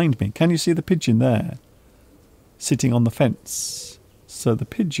now behind me. Can you see the pigeon there? Sitting on the fence. So the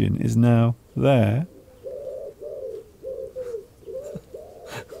pigeon is now there.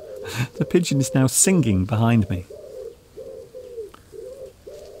 The pigeon is now singing behind me.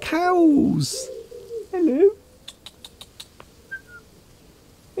 Cows! Hello.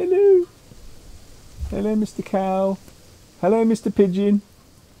 Hello. Hello, Mr. Cow. Hello, Mr. Pigeon.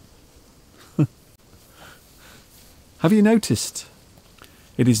 Have you noticed?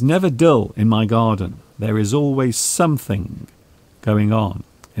 It is never dull in my garden. There is always something going on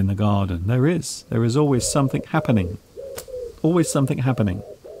in the garden. There is. There is always something happening. Always something happening.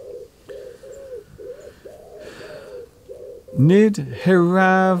 Nid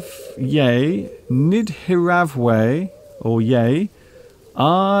hirav yea, nid hiravwe, or yea.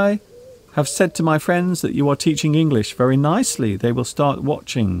 I have said to my friends that you are teaching English very nicely. They will start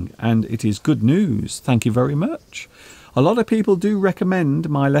watching, and it is good news. Thank you very much. A lot of people do recommend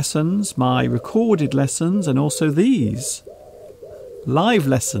my lessons, my recorded lessons, and also these live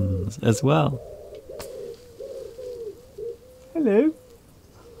lessons as well. Hello.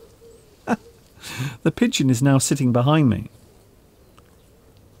 The pigeon is now sitting behind me.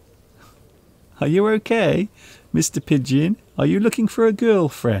 Are you okay, Mr. Pigeon? Are you looking for a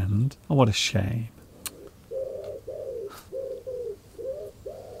girlfriend? Oh, what a shame.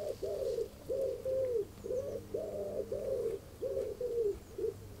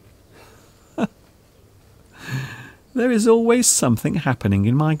 There is always something happening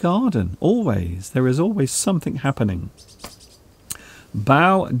in my garden. Always. There is always something happening.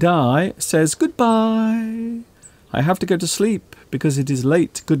 Bao Dai says goodbye. I have to go to sleep because it is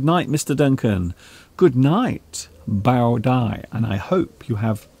late. Good night, Mr. Duncan. Good night, Bao Dai. And I hope you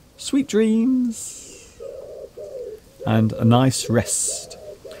have sweet dreams and a nice rest.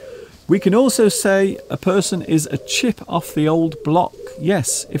 We can also say a person is a chip off the old block.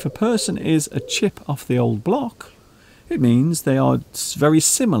 Yes, if a person is a chip off the old block, it means they are very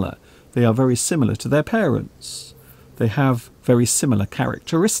similar. They are very similar to their parents. They have very similar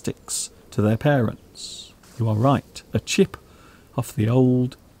characteristics to their parents. You are right. A chip off the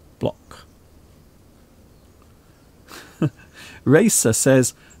old block. Racer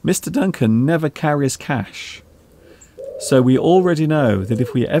says, Mr. Duncan never carries cash. So we already know that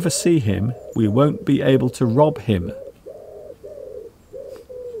if we ever see him, we won't be able to rob him.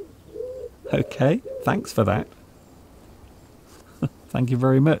 Okay, thanks for that. Thank you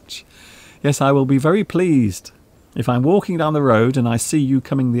very much. Yes, I will be very pleased. If I'm walking down the road and I see you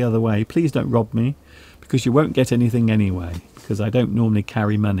coming the other way, please don't rob me, because you won't get anything anyway, because I don't normally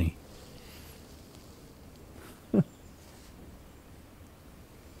carry money.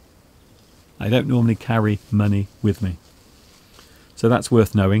 I don't normally carry money with me. So that's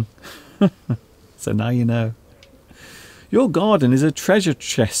worth knowing. So now you know. Your garden is a treasure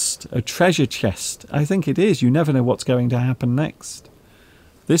chest. A treasure chest. I think it is. You never know what's going to happen next.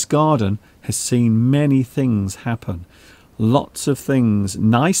 This garden has seen many things happen. Lots of things.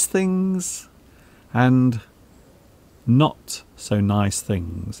 Nice things and not so nice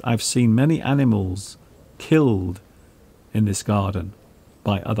things. I've seen many animals killed in this garden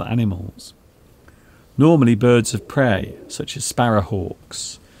by other animals. Normally birds of prey, such as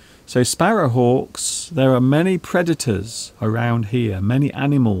sparrowhawks. So sparrowhawks, there are many predators around here, many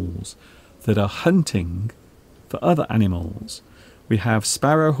animals that are hunting for other animals. We have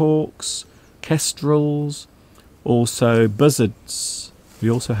sparrowhawks, kestrels, also buzzards.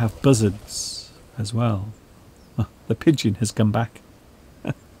 We also have buzzards as well. Oh, the pigeon has come back.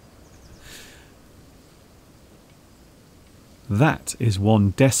 That is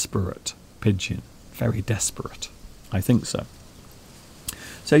one desperate pigeon. Very desperate. I think so.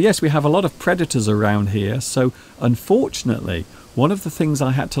 So yes, we have a lot of predators around here. So unfortunately, one of the things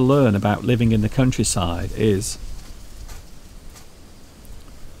I had to learn about living in the countryside is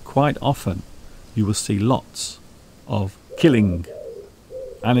quite often you will see lots of killing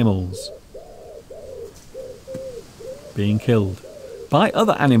animals being killed by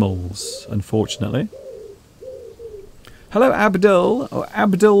other animals, unfortunately. Hello Abdul, or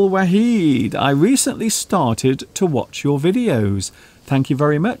Abdul Wahid. I recently started to watch your videos. Thank you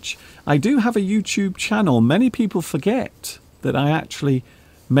very much. I do have a YouTube channel. Many people forget that I actually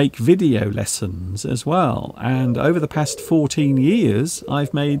make video lessons as well. And over the past 14 years,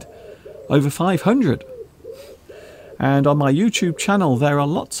 I've made over 500. And on my YouTube channel, there are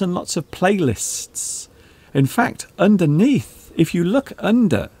lots and lots of playlists. In fact, underneath, if you look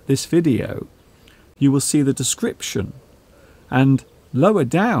under this video, you will see the description. And lower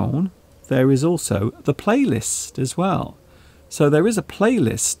down, there is also the playlist as well. So there is a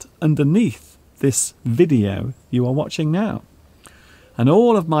playlist underneath this video you are watching now. And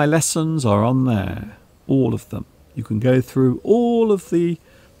all of my lessons are on there. All of them. You can go through all of the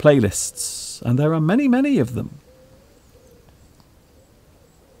playlists. And there are many, many of them.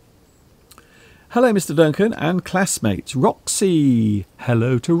 Hello, Mr. Duncan and classmates. Roxy.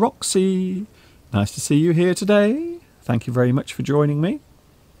 Hello to Roxy. Nice to see you here today. Thank you very much for joining me.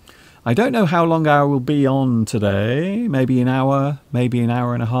 I don't know how long I will be on today. Maybe an hour, maybe an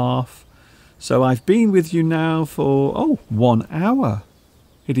hour and a half. So I've been with you now for, 1 hour.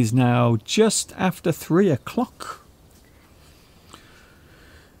 It is now just after 3 o'clock.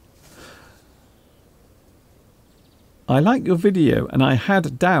 I like your video and I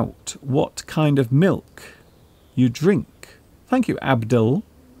had doubt what kind of milk you drink. Thank you, Abdul.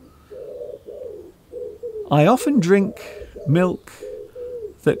 I often drink milk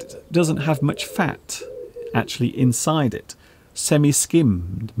that doesn't have much fat actually inside it,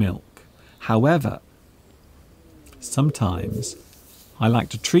 semi-skimmed milk. However, sometimes I like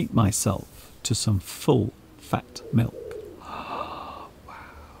to treat myself to some full fat milk. Oh, wow.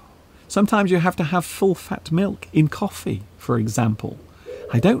 Sometimes you have to have full fat milk in coffee, for example.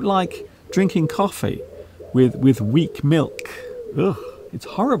 I don't like drinking coffee with weak milk. Ugh, it's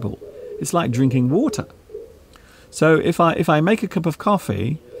horrible. It's like drinking water. So if I make a cup of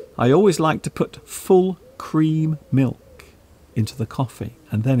coffee, I always like to put full cream milk into the coffee,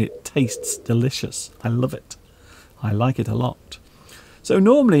 and then it tastes delicious. I love it. I like it a lot. So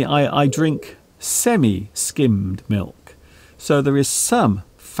normally I drink semi-skimmed milk, so there is some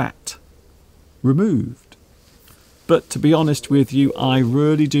fat removed. But to be honest with you, I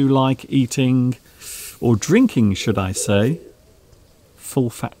really do like eating, or drinking should I say, full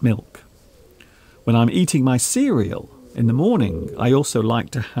fat milk. When I'm eating my cereal in the morning, I also like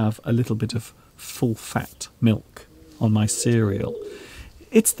to have a little bit of full fat milk on my cereal.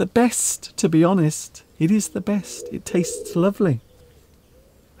 It's the best, to be honest. It is the best. It tastes lovely.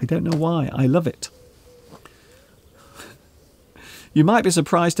 I don't know why. I love it. You might be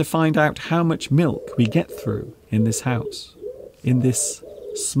surprised to find out how much milk we get through in this house, in this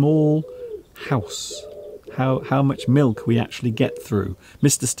small house. How much milk we actually get through.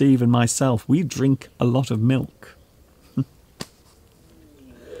 Mr. Steve and myself, we drink a lot of milk.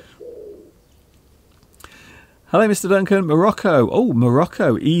 Hello, Mr. Duncan. Morocco. Oh,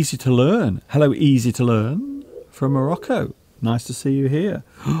 Morocco. Easy to learn. Hello, easy to learn from Morocco. Nice to see you here.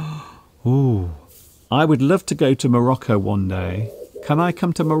 Oh, I would love to go to Morocco one day. Can I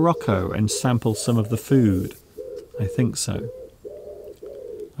come to Morocco and sample some of the food? I think so.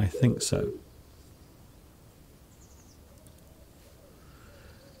 I think so.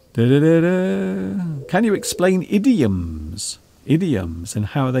 Da, da, da, da. Can you explain idioms? Idioms and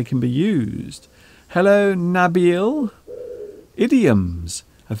how they can be used. Hello, Nabil. Idioms,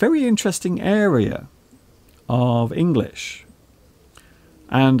 a very interesting area of English.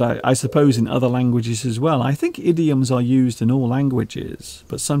 And I suppose in other languages as well. I think idioms are used in all languages,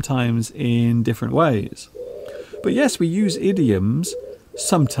 but sometimes in different ways. But yes, we use idioms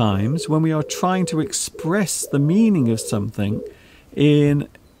sometimes when we are trying to express the meaning of something in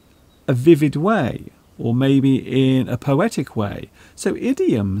a vivid way, or maybe in a poetic way. So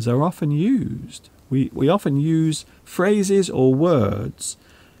idioms are often used. We often use phrases or words,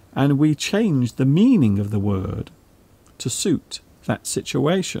 and we change the meaning of the word to suit that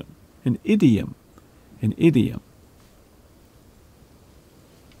situation. An idiom. An idiom.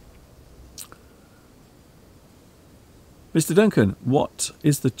 Mr Duncan, what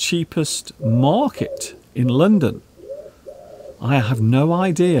is the cheapest market in London? I have no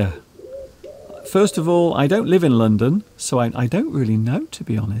idea. First of all, I don't live in London, so I don't really know, to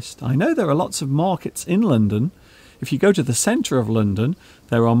be honest. I know there are lots of markets in London. If you go to the centre of London,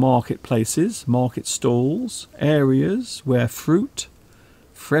 there are marketplaces, market stalls, areas where fruit,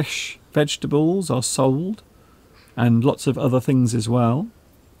 fresh vegetables are sold, and lots of other things as well.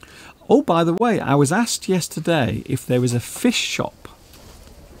 Oh, by the way, I was asked yesterday if there is a fish shop,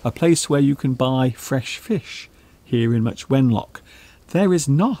 a place where you can buy fresh fish here in Much Wenlock. There is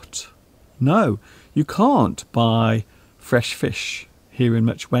not. No, you can't buy fresh fish here in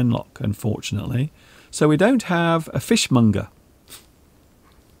Much Wenlock, unfortunately. So we don't have a fishmonger.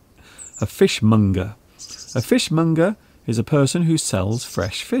 A fishmonger. A fishmonger is a person who sells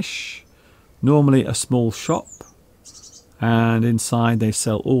fresh fish. Normally a small shop, and inside they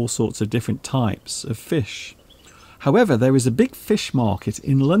sell all sorts of different types of fish. However, there is a big fish market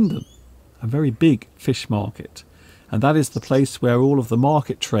in London, a very big fish market. And that is the place where all of the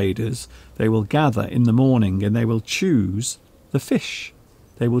market traders, they will gather in the morning and they will choose the fish.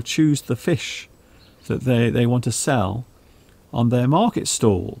 They will choose the fish that they want to sell on their market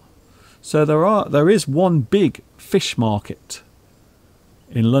stall. So there is one big fish market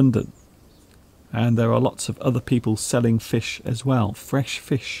in London, and there are lots of other people selling fish as well, fresh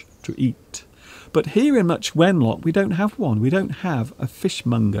fish to eat. But here in Much Wenlock we don't have one. We don't have a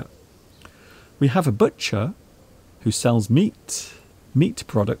fishmonger. We have a butcher who sells meat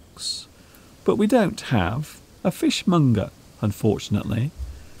products, but we don't have a fishmonger, unfortunately,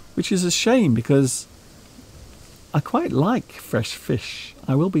 which is a shame because I quite like fresh fish.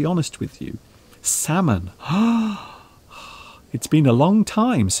 I will be honest with you. Salmon. It's been a long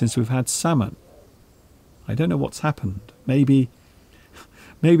time since we've had salmon. I don't know what's happened. Maybe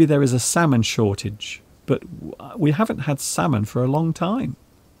there is a salmon shortage, but we haven't had salmon for a long time.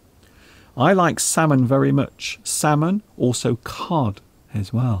 I like salmon very much. Salmon, also cod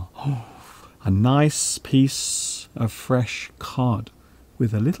as well. A nice piece of fresh cod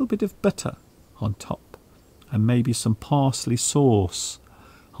with a little bit of butter on top and maybe some parsley sauce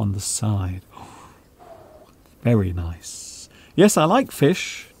on the side. Very nice. Yes, I like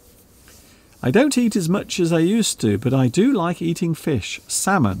fish. I don't eat as much as I used to, but I do like eating fish,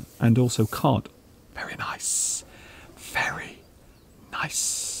 salmon and also cod. Very nice. Very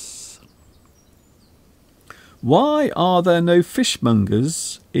nice. Why are there no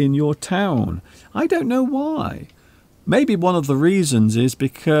fishmongers in your town? I don't know why. Maybe one of the reasons is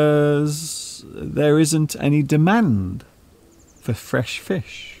because there isn't any demand for fresh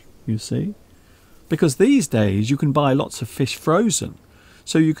fish, you see. Because these days you can buy lots of fish frozen.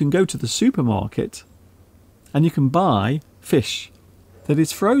 So you can go to the supermarket and you can buy fish that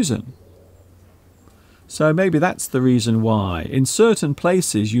is frozen. So maybe that's the reason why. In certain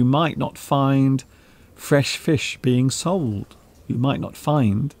places you might not find fresh fish being sold. You might not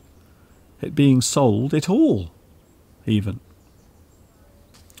find it being sold at all, even.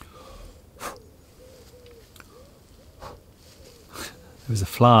 There's a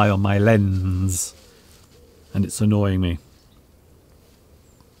fly on my lens and it's annoying me.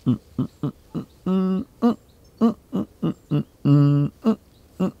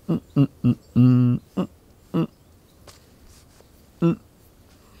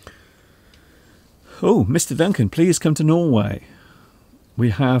 Oh, Mr Duncan, please come to Norway.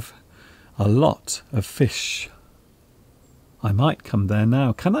 We have a lot of fish. I might come there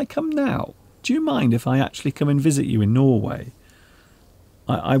now. Can I come now? Do you mind if I actually come and visit you in Norway?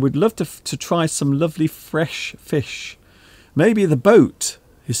 I would love to try some lovely fresh fish. Maybe the boat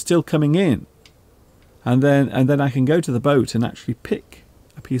is still coming in. And then I can go to the boat and actually pick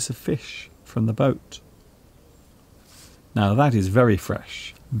a piece of fish from the boat. Now that is very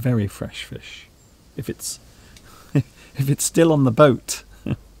fresh fish. If it's still on the boat,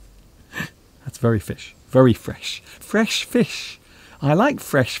 that's very Very fresh. Fresh fish. I like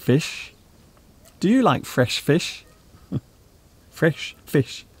fresh fish. Do you like fresh fish? Fresh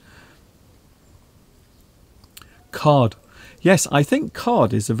fish. Cod. Yes, I think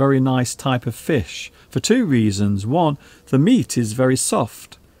cod is a very nice type of fish for two reasons. One, the meat is very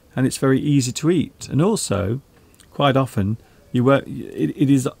soft and it's very easy to eat. And also, quite often, it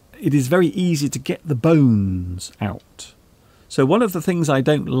is very easy to get the bones out. So one of the things I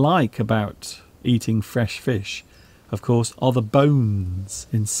don't like about eating fresh fish, of course, are the bones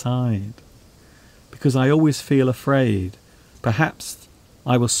inside. Because I always feel afraid. Perhaps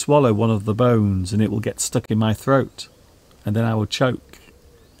I will swallow one of the bones and it will get stuck in my throat. And then I will choke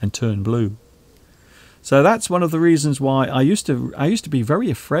and turn blue. So that's one of the reasons why I used to be very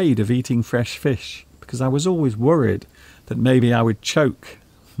afraid of eating fresh fish, because I was always worried that maybe I would choke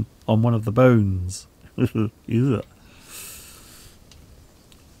on one of the bones.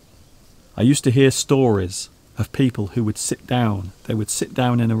 I used to hear stories of people who would sit down. They would sit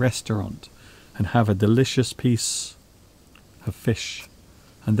down in a restaurant and have a delicious piece of fish.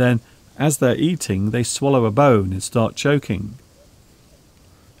 And then as they're eating, they swallow a bone and start choking.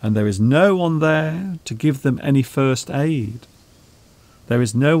 And there is no one there to give them any first aid. There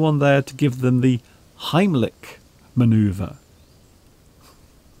is no one there to give them the Heimlich maneuver.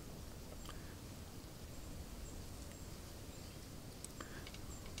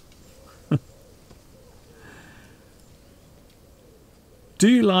 Do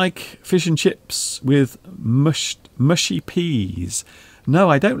you like fish and chips with mushy peas?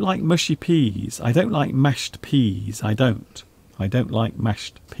 No, I don't like mushy peas. I don't like mashed peas. I don't like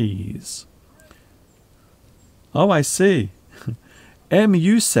mashed peas. Oh, I see. M.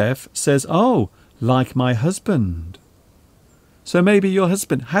 Youssef says, oh, like my husband. So maybe your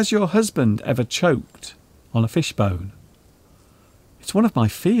husband... Has your husband ever choked on a fish bone? It's one of my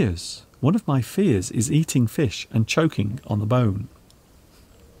fears. One of my fears is eating fish and choking on the bone.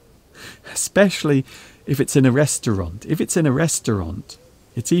 Especially if it's in a restaurant. If it's in a restaurant,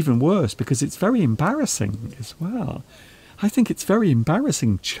 it's even worse because it's very embarrassing as well. I think it's very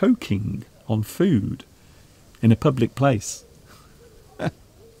embarrassing choking on food in a public place.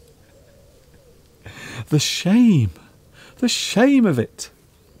 The shame of it.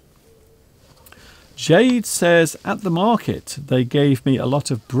 Jade says, at the market they gave me a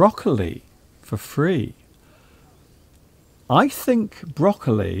lot of broccoli for free. I think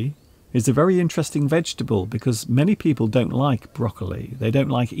broccoli is a very interesting vegetable because many people don't like broccoli. They don't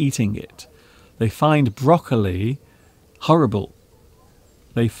like eating it. They find broccoli horrible.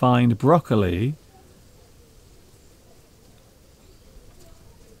 They find broccoli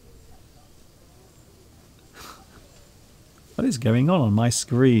what is going on my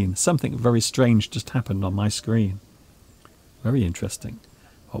screen? Something very strange just happened on my screen. Very interesting.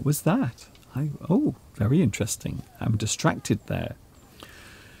 What was that? Oh, very interesting. I'm distracted there.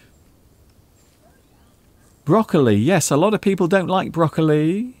 Broccoli. Yes, a lot of people don't like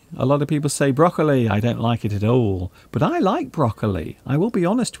broccoli. A lot of people say broccoli, I don't like it at all. But I like broccoli. I will be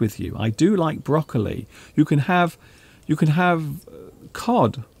honest with you. I do like broccoli. You can have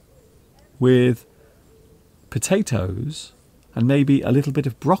cod with potatoes and maybe a little bit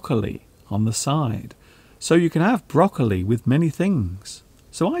of broccoli on the side. So you can have broccoli with many things.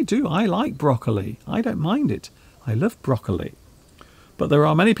 So I like broccoli. I don't mind it. I love broccoli. But there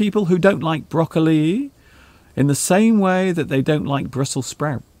are many people who don't like broccoli in the same way that they don't like Brussels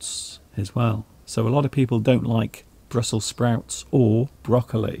sprouts as well. So a lot of people don't like Brussels sprouts or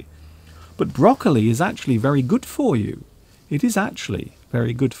broccoli. But broccoli is actually very good for you. It is actually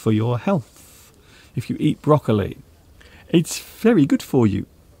very good for your health. If you eat broccoli, it's very good for you.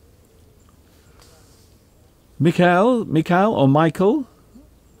 Michael or Michael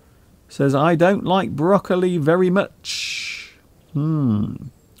says, I don't like broccoli very much.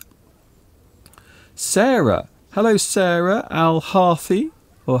 Sarah. Hello, Sarah Al-Harthi.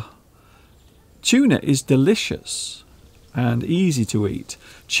 Tuna is delicious and easy to eat.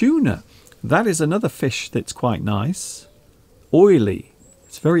 Tuna, that is another fish that's quite nice. Oily.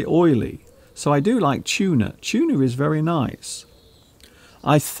 It's very oily. So I do like tuna. Tuna is very nice.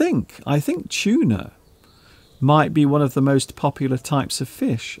 I think tuna might be one of the most popular types of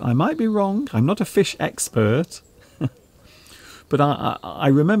fish. I might be wrong. I'm not a fish expert. But I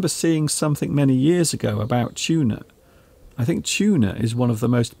remember seeing something many years ago about tuna. I think tuna is one of the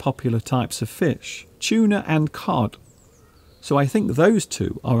most popular types of fish. Tuna and cod. So I think those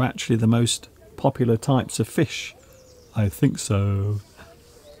two are actually the most popular types of fish. I think so.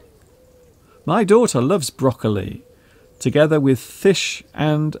 My daughter loves broccoli, together with fish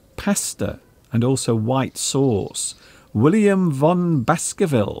and pasta, and also white sauce. William von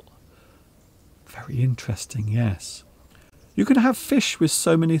Baskerville. Very interesting, yes. You can have fish with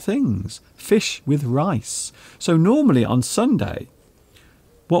so many things. Fish with rice. So normally on Sunday,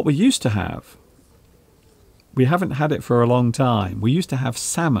 what we used to have, we haven't had it for a long time. We used to have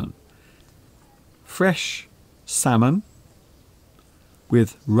salmon. Fresh salmon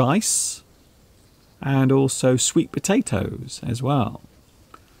with rice and also sweet potatoes as well.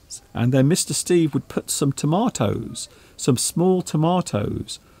 And then Mr. Steve would put some tomatoes, some small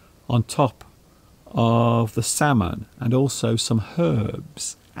tomatoes on top of the salmon, and also some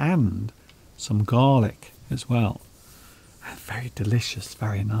herbs and some garlic as well. And very delicious,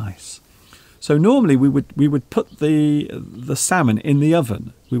 very nice. So normally we would put the salmon in the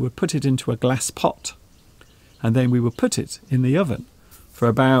oven. We would put it into a glass pot, and then we would put it in the oven for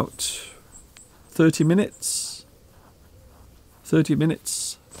about 30 minutes, 40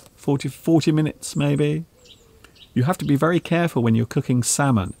 minutes maybe. You have to be very careful when you're cooking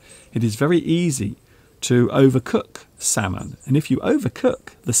salmon. It is very easy to overcook salmon. And if you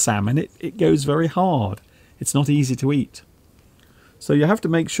overcook the salmon, it goes very hard. It's not easy to eat. So you have to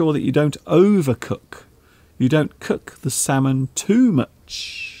make sure that you don't overcook. You don't cook the salmon too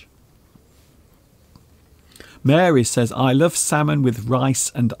much. Mary says, I love salmon with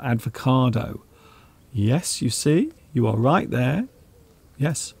rice and avocado. Yes, you see, you are right there.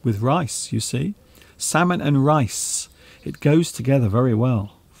 Yes, with rice, you see. Salmon and rice. It goes together very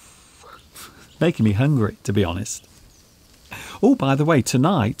well. Making me hungry, to be honest. Oh, by the way,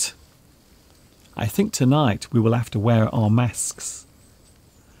 tonight, I think tonight we will have to wear our masks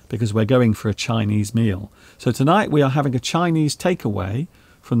because we're going for a Chinese meal. So tonight we are having a Chinese takeaway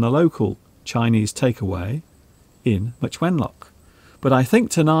from the local Chinese takeaway in Much Wenlock. But I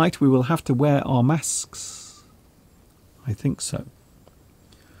think tonight we will have to wear our masks. I think so.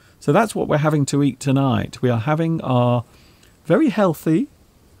 So that's what we're having to eat tonight. We are having our very healthy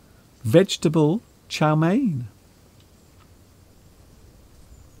vegetable chow mein.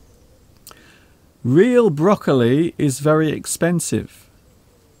 Real broccoli is very expensive.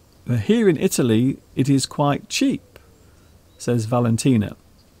 Here in Italy, it is quite cheap, says Valentina.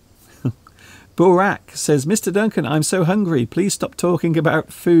 Borak says, Mr. Duncan, I'm so hungry. Please stop talking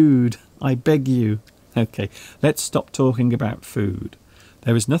about food. I beg you. Okay, let's stop talking about food.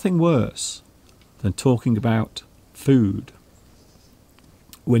 There is nothing worse than talking about food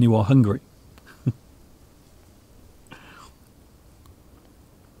when you are hungry.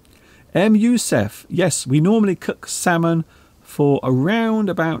 M. Youssef, yes, we normally cook salmon for around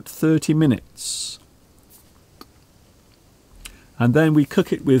about 30 minutes. And then we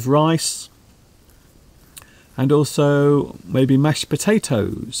cook it with rice and also maybe mashed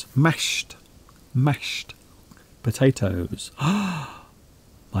potatoes. Mashed potatoes.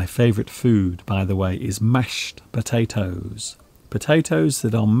 My favourite food, by the way, is mashed potatoes. Potatoes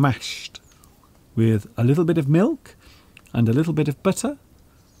that are mashed with a little bit of milk and a little bit of butter.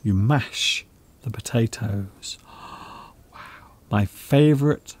 You mash the potatoes. Wow. My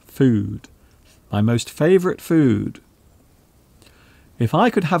favourite food. My most favourite food. If I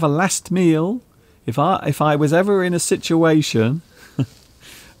could have a last meal, if I was ever in a situation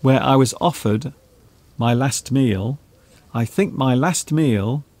where I was offered my last meal, I think my last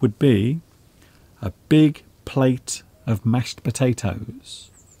meal would be a big plate of mashed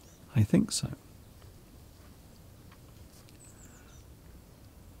potatoes. I think so.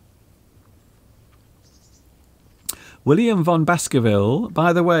 William von Baskerville,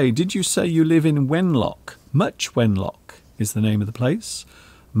 by the way, did you say you live in Wenlock? Much Wenlock is the name of the place.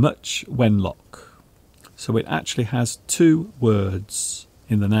 Much Wenlock. So it actually has two words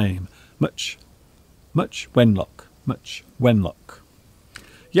in the name. Much Wenlock. Much Wenlock.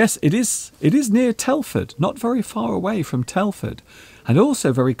 Yes, it is near Telford, not very far away from Telford, and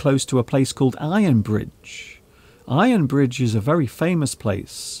also very close to a place called Ironbridge. Ironbridge is a very famous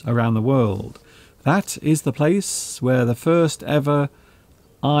place around the world. That is the place where the first ever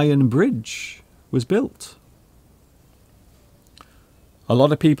iron bridge was built. A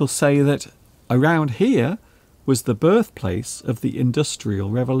lot of people say that around here was the birthplace of the Industrial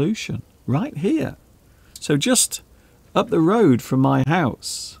Revolution. Right here. So just up the road from my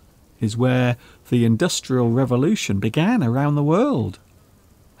house is where the Industrial Revolution began around the world.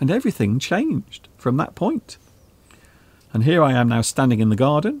 And everything changed from that point. And here I am now standing in the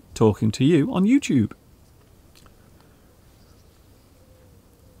garden talking to you on YouTube.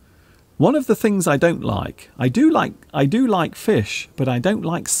 One of the things I don't like, I do like fish, but I don't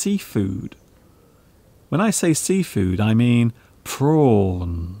like seafood. When I say seafood, I mean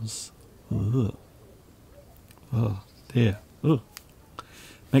prawns. Ugh. Oh dear. Ugh.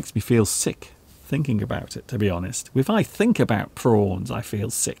 Makes me feel sick thinking about it, to be honest. If I think about prawns, I feel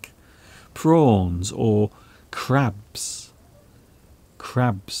sick. prawns or crabs.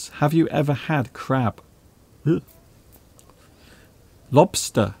 Crabs. Have you ever had crab? Ugh.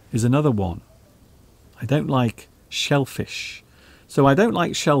 Lobster is another one. I don't like shellfish. So I don't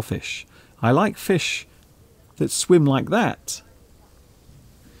like shellfish. I like fish that swim like that.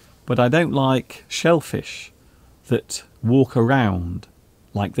 But I don't like shellfish that walk around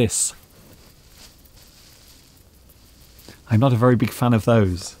like this. I'm not a very big fan of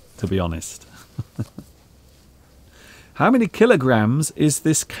those, to be honest. How many kilograms is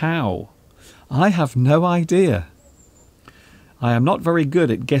this cow? I have no idea. I am not very good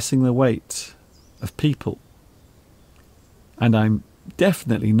at guessing the weight of people. And I'm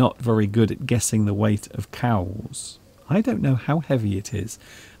definitely not very good at guessing the weight of cows. I don't know how heavy it is.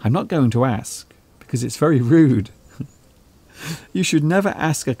 I'm not going to ask because it's very rude. You should never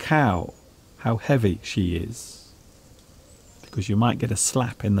ask a cow how heavy she is, because you might get a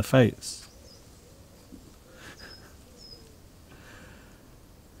slap in the face.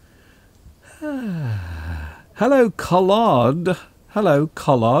 Hello, Collard. Hello,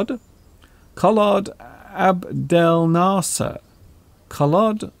 Collard. Collard Abdel Nasser.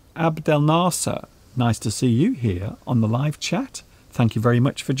 Collard Abdel Nasser. Nice to see you here on the live chat. Thank you very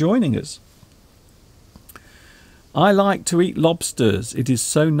much for joining us. I like to eat lobsters. It is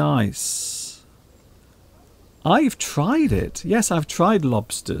so nice. I've tried it. Yes, I've tried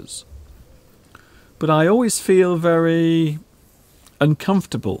lobsters. But I always feel very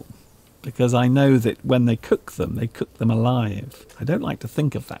uncomfortable because I know that when they cook them alive. I don't like to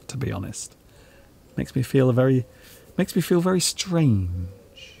think of that, to be honest. Makes me feel very strange.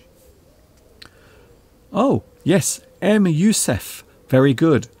 Oh, yes, M. Youssef. Very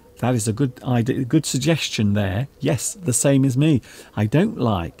good. That is a good idea, good suggestion there. Yes, the same as me. I don't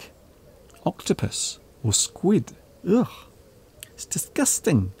like octopus or squid. Ugh, it's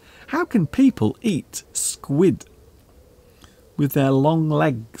disgusting. How can people eat squid with their long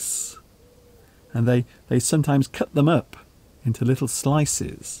legs? And they sometimes cut them up into little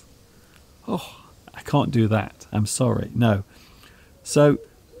slices. Oh, I can't do that. I'm sorry. No. So,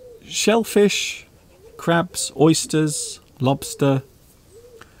 shellfish, crabs, oysters, lobster,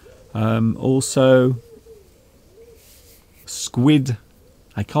 also squid.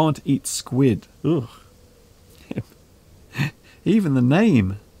 I can't eat squid. Ugh. Even the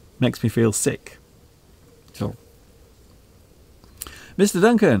name makes me feel sick. So, Mr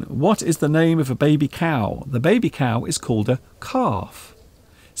Duncan, what is the name of a baby cow? The baby cow is called a calf.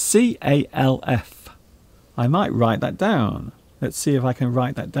 C-A-L-F. I might write that down. Let's see if I can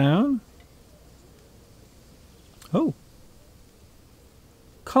write that down. Oh.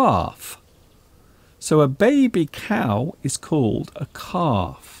 Calf. So a baby cow is called a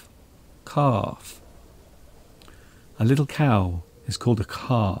calf. Calf. A little cow is called a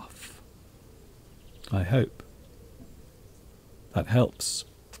calf. I hope that helps.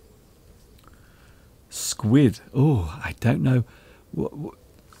 Squid. Oh, I don't know.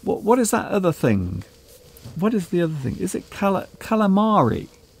 What is that other thing? What is the other thing? Is it calamari?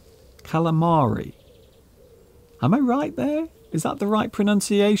 Calamari. Am I right there? Is that the right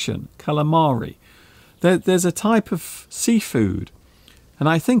pronunciation? Calamari. There's a type of seafood, and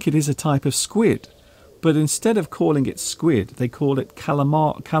I think it is a type of squid. But instead of calling it squid, they call it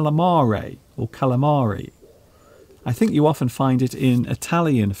calamare or calamari. I think you often find it in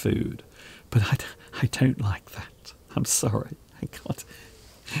Italian food, but I don't like that. I'm sorry. I can't.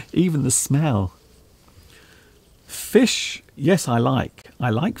 Even the smell. Fish, yes, I like.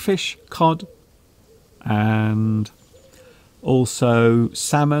 I like fish, cod, and also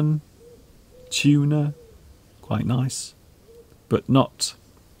salmon, tuna, quite nice, but not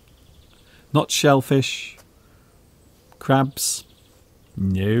shellfish, crabs.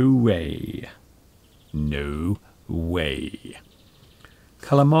 No way. No way.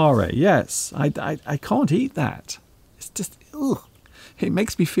 Calamari, yes, I can't eat that. It's just, ugh. It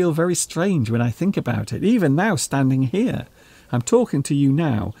makes me feel very strange when I think about it. Even now, standing here, I'm talking to you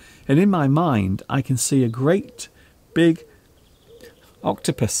now, and in my mind, I can see a great big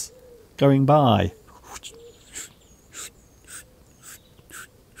octopus going by.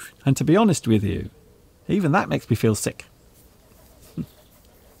 And to be honest with you, even that makes me feel sick.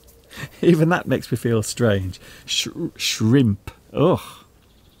 Even that makes me feel strange. Shrimp. Ugh.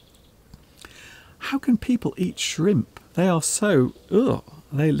 How can people eat shrimp? They are so, ugh.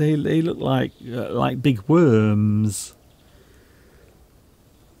 They look like big worms.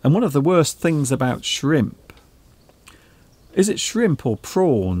 And one of the worst things about shrimp, is it shrimp or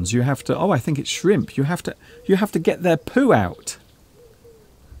prawns? You have to, oh, I think it's shrimp. You have to get their poo out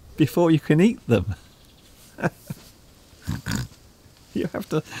before you can eat them. You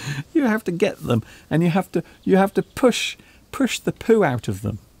have to get them, and you have to push the poo out of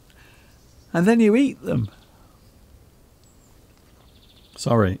them, and then you eat them.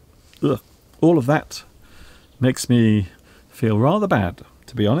 Sorry. Ugh. All of that makes me feel rather bad,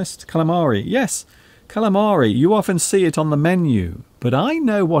 to be honest. Calamari. Yes, calamari. You often see it on the menu, but I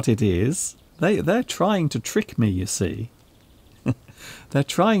know what it is. They're trying to trick me, you see. They're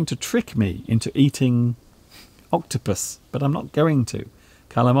trying to trick me into eating octopus, but I'm not going to.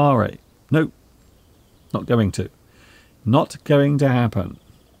 Calamari. Nope. Not going to. Not going to happen.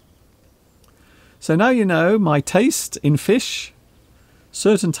 So now you know my taste in fish.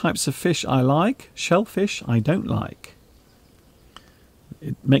 Certain types of fish I like. Shellfish I don't like.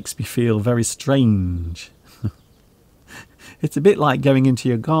 It makes me feel very strange. It's a bit like going into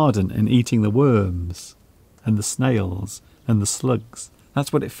your garden and eating the worms and the snails and the slugs.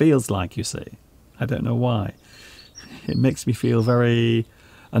 That's what it feels like, you see. I don't know why. It makes me feel very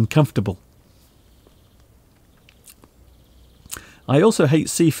uncomfortable. I also hate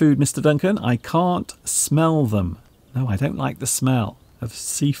seafood, Mr. Duncan. I can't smell them. No, I don't like the smell of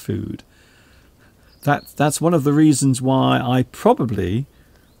seafood. That's one of the reasons why I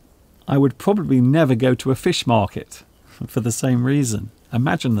would probably never go to a fish market, for the same reason.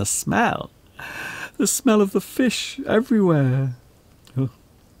 Imagine the smell. The smell of the fish everywhere. Oh,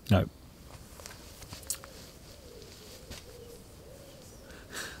 no.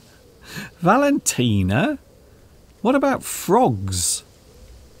 Valentina? What about frogs?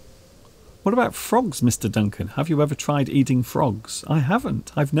 What about frogs, Mr. Duncan? Have you ever tried eating frogs? I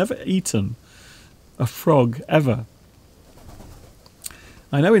haven't. I've never eaten a frog, ever.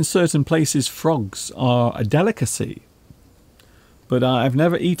 I know in certain places frogs are a delicacy, but I've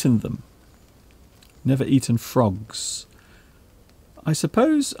never eaten them. Never eaten frogs. I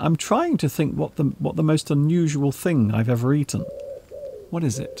suppose I'm trying to think what the most unusual thing I've ever eaten. What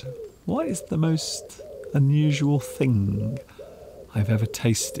is it? What is the most unusual thing I've ever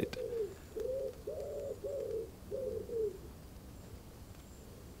tasted?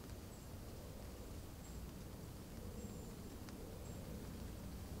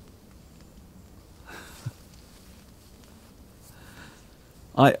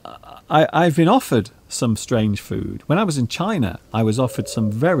 I've been offered some strange food. When I was in China, I was offered some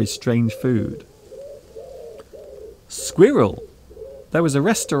very strange food. Squirrel. There was a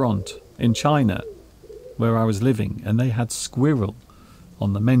restaurant in China where I was living, and they had squirrel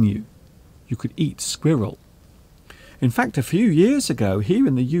on the menu. You could eat squirrel. In fact, a few years ago, here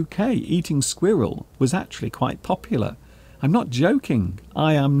in the UK, eating squirrel was actually quite popular. I'm not joking.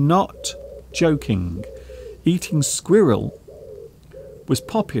 I am not joking. Eating squirrel was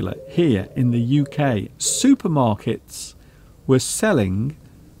popular here in the UK. Supermarkets were selling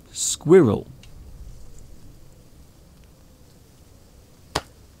squirrel.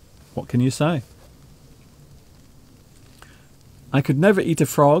 What can you say? I could never eat a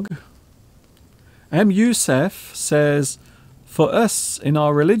frog. M. Youssef says, for us in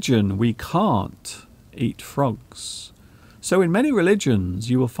our religion, we can't eat frogs. So in many religions,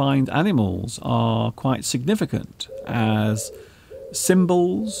 you will find animals are quite significant as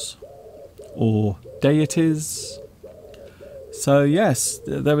symbols or deities. So yes,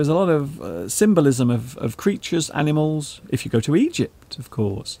 there is a lot of symbolism of creatures, animals. If you go to Egypt, of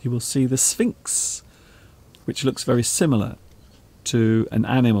course, you will see the Sphinx, which looks very similar to an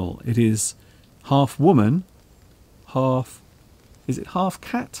animal. It is half woman, half, is it half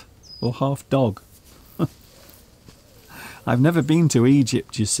cat or half dog? I've never been to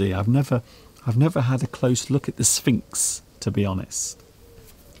Egypt, you see. I've never had a close look at the Sphinx, to be honest.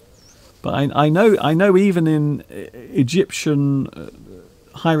 But I know even in Egyptian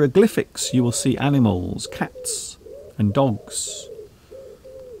hieroglyphics you will see animals, cats and dogs.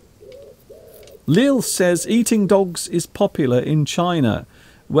 Lil says eating dogs is popular in China.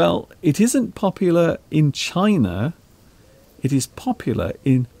 Well, it isn't popular in China. It is popular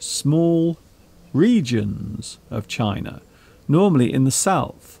in small regions of China. Normally in the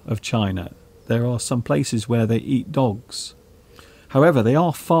south of China, there are some places where they eat dogs. However, they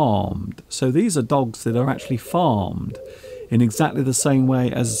are farmed. So these are dogs that are actually farmed in exactly the same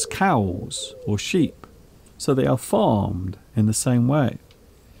way as cows or sheep. So they are farmed in the same way.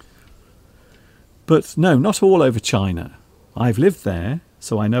 But no, not all over China. I've lived there,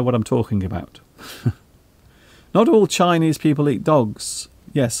 so I know what I'm talking about. Not all Chinese people eat dogs.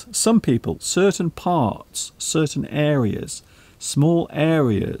 Yes, some people, certain parts, certain areas, small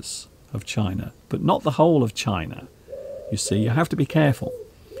areas of China, but not the whole of China. You see, you have to be careful.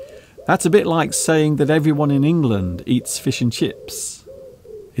 That's a bit like saying that everyone in England eats fish and chips.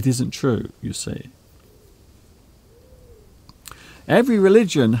 It isn't true, you see. Every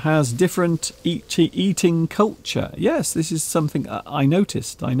religion has different eating culture. Yes, this is something I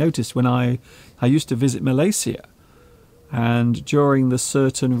noticed. I noticed when I used to visit Malaysia, and during the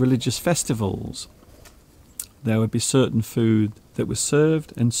certain religious festivals, there would be certain food that was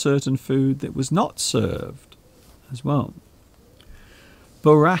served and certain food that was not served as well.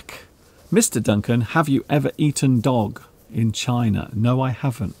 Barack, Mr Duncan, have you ever eaten dog in China? No, I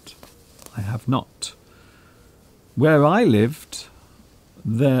haven't. I have not. Where I lived,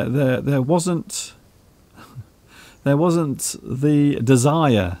 there wasn't the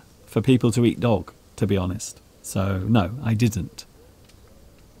desire for people to eat dog, to be honest. So no, I didn't.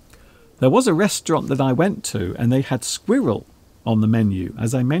 There was a restaurant that I went to and they had squirrel on the menu.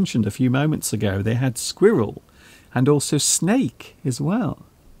 As I mentioned a few moments ago, they had squirrel and also snake as well.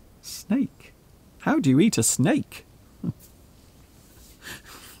 Snake. How do you eat a snake?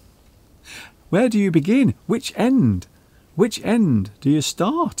 Where do you begin? Which end? Which end do you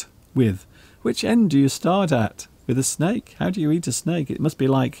start with? Which end do you start at with a snake? How do you eat a snake? It must be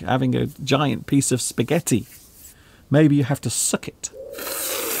like having a giant piece of spaghetti. Maybe you have to suck it.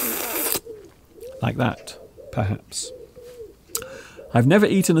 Like that, perhaps. I've never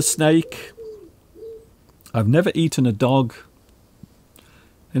eaten a snake. I've never eaten a dog.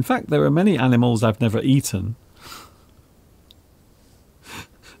 In fact, there are many animals I've never eaten.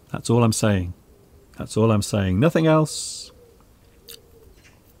 That's all I'm saying. That's all I'm saying. Nothing else.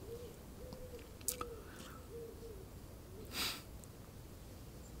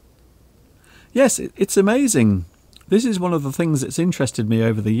 Yes, it's amazing. This is one of the things that's interested me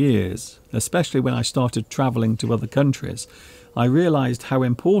over the years, especially when I started travelling to other countries. I realised how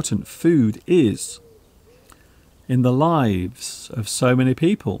important food is in the lives of so many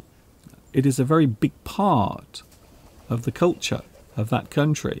people. It is a very big part of the culture of that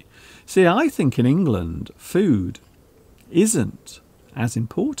country. See, I think in England, food isn't as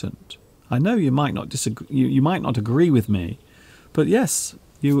important. I know you might not disagree, you might not agree with me, but yes,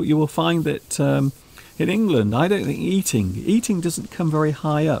 you will find that in England, I don't think eating doesn't come very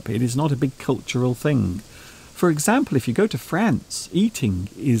high up. It is not a big cultural thing. For example, if you go to France, eating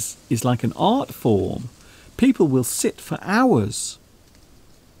is like an art form. People will sit for hours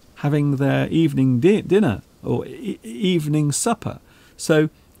having their evening dinner or evening supper. So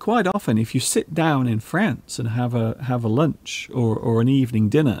quite often, if you sit down in France and have a lunch or an evening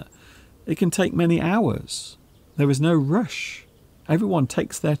dinner, it can take many hours. There is no rush. Everyone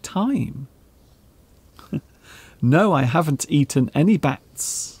takes their time. No, I haven't eaten any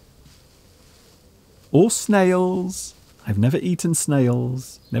bats or snails. I've never eaten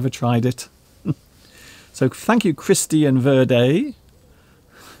snails, never tried it. So thank you, Christian Verde.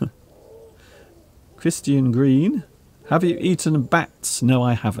 Christian Green. Have you eaten bats? No,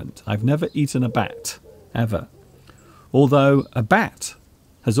 I haven't. I've never eaten a bat, ever. Although a bat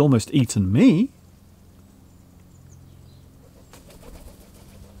has almost eaten me.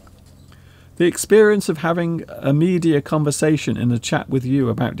 The experience of having a media conversation in a chat with you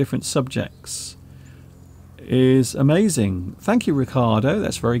about different subjects is amazing. Thank you, Ricardo.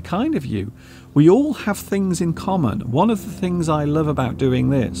 That's very kind of you. We all have things in common. One of the things I love about doing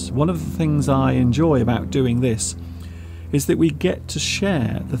this, one of the things I enjoy about doing this, is that we get to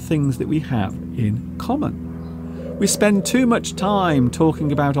share the things that we have in common. We spend too much time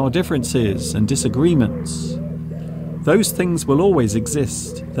talking about our differences and disagreements. Those things will always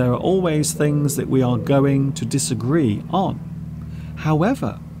exist. There are always things that we are going to disagree on.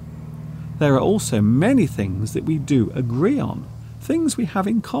 However, there are also many things that we do agree on. Things we have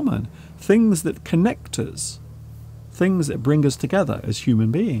in common. Things that connect us. Things that bring us together as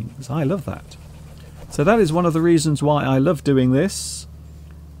human beings. I love that. So that is one of the reasons why I love doing this.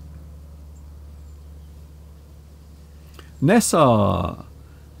 Nessar.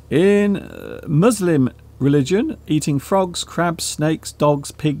 In Muslim religion, eating frogs, crabs, snakes,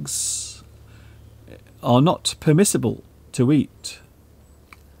 dogs, pigs are not permissible to eat.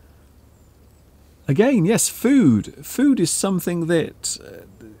 Again, yes, food. Food is something that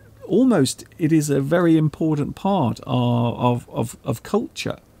almost it is a very important part of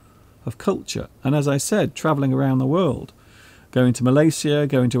culture. And as I said, travelling around the world, going to Malaysia,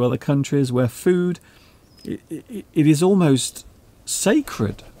 going to other countries where food, it is almost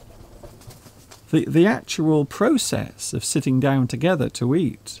sacred. The actual process of sitting down together to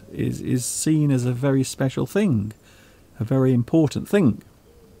eat is seen as a very special thing, a very important thing.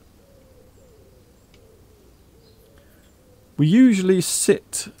 We usually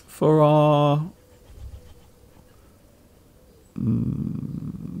sit for our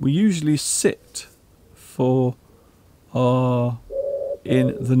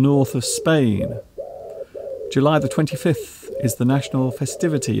in the north of Spain. July the 25th is the national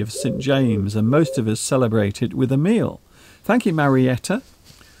festivity of St James, and most of us celebrate it with a meal. Thank you, Marietta.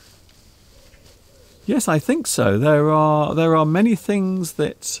 Yes, I think so. There are many things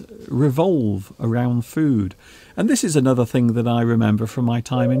that revolve around food. And this is another thing that I remember from my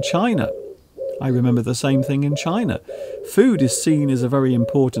time in China. I remember the same thing in China. Food is seen as a very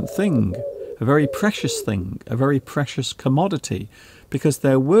important thing, a very precious thing, a very precious commodity, because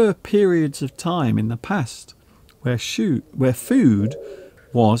there were periods of time in the past where food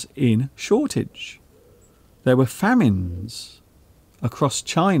was in shortage. There were famines across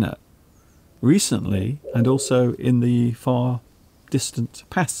China recently, and also in the far distant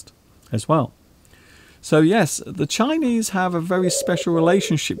past as well. So yes, the Chinese have a very special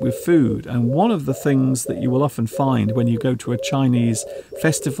relationship with food, and one of the things that you will often find when you go to a Chinese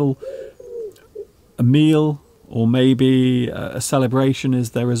festival, a meal, or maybe a celebration,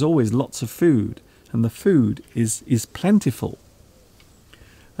 is there is always lots of food, and the food is plentiful.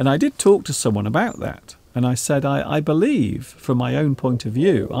 And I did talk to someone about that, and I said, I believe, from my own point of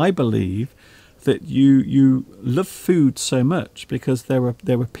view, I believe that you love food so much because there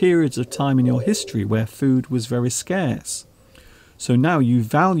were periods of time in your history where food was very scarce. So now you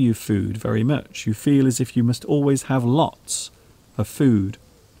value food very much. You feel as if you must always have lots of food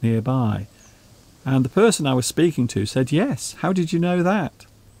nearby. And the person I was speaking to said, yes, how did you know that?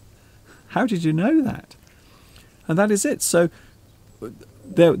 How did you know that? And that is it. So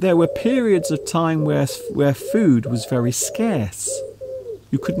there were periods of time where food was very scarce.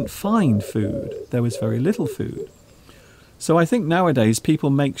 You couldn't find food. There was very little food. So I think nowadays people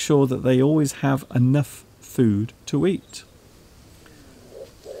make sure that they always have enough food to eat.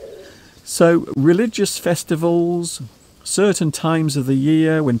 So religious festivals, certain times of the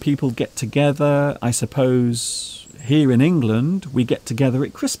year when people get together, I suppose here in England we get together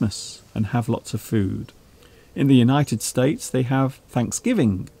at Christmas and have lots of food. In the United States they have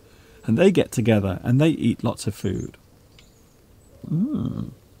Thanksgiving and they get together and they eat lots of food.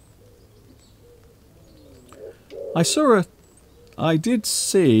 I did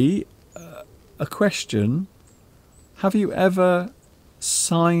see a question. Have you ever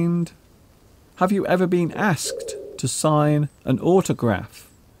been asked to sign an autograph?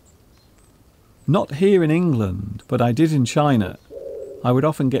 Not here in England, but I did in China. I would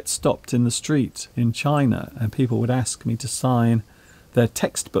often get stopped in the street in China and people would ask me to sign their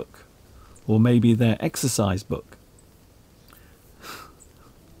textbook or maybe their exercise book.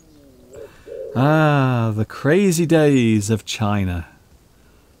 Ah, the crazy days of China.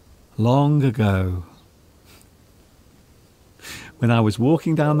 Long ago. When I was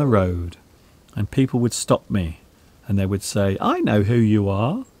walking down the road and people would stop me and they would say, I know who you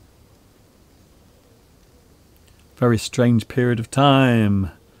are. Very strange period of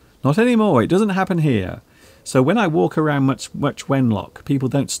time. Not anymore, it doesn't happen here. So when I walk around much Wenlock, people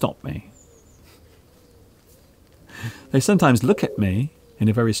don't stop me. They sometimes look at me in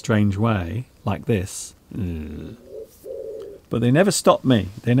a very strange way, like this. But they never stop me.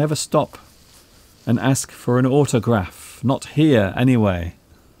 They never stop and ask for an autograph. Not here, anyway.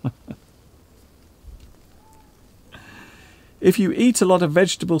 If you eat a lot of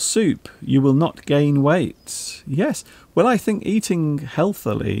vegetable soup, you will not gain weight. Yes, well, I think eating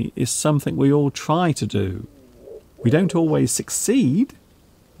healthily is something we all try to do. We don't always succeed,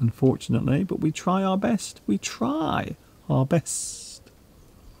 unfortunately, but we try our best. We try our best.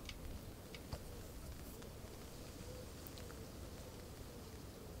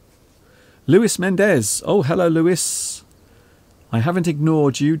 Luis Mendez. Oh, hello, Luis. I haven't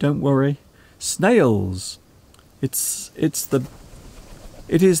ignored you, don't worry. Snails. It is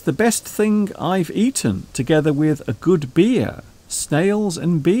the best thing I've eaten, together with a good beer. Snails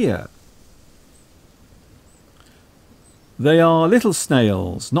and beer. They are little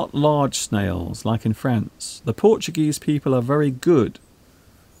snails, not large snails, like in France. The Portuguese people are very good.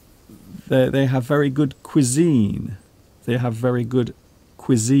 They have very good cuisine. They have very good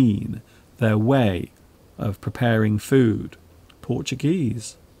cuisine. Their way of preparing food.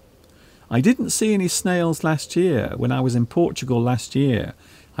 Portuguese. I didn't see any snails last year. When I was in Portugal last year,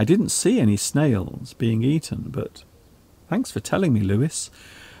 I didn't see any snails being eaten, but thanks for telling me, Lewis.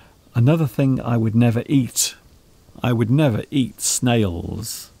 Another thing I would never eat. I would never eat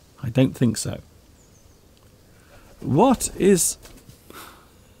snails. I don't think so. What is...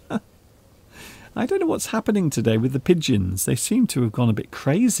 I don't know what's happening today with the pigeons. They seem to have gone a bit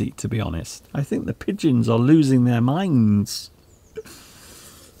crazy, to be honest. I think the pigeons are losing their minds.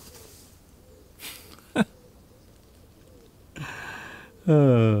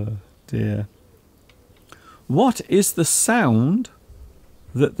 Oh, dear. What is the sound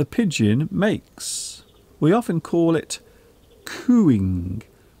that the pigeon makes? We often call it cooing,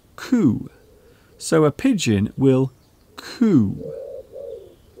 coo. So a pigeon will coo.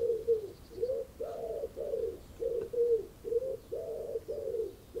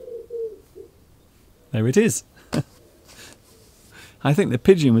 There it is. I think the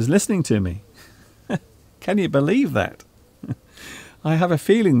pigeon was listening to me. Can you believe that? I have a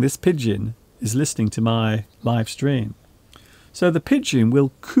feeling this pigeon is listening to my live stream. So the pigeon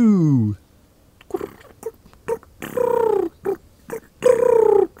will coo.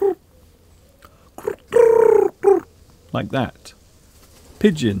 Like that.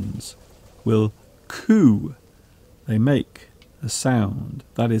 Pigeons will coo. They make a sound.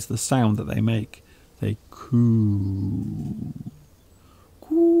 That is the sound that they make. They coo.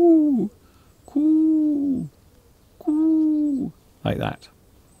 Coo. Coo. Coo. Like that.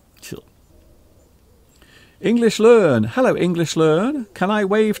 Chill. English Learn. Hello, English Learn. Can I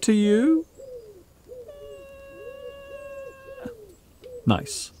wave to you?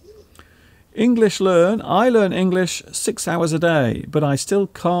 Nice. English Learn. I learn English 6 hours a day, but I still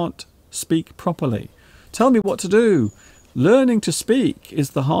can't speak properly. Tell me what to do. Learning to speak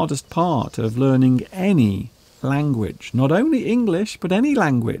is the hardest part of learning any language. Not only English, but any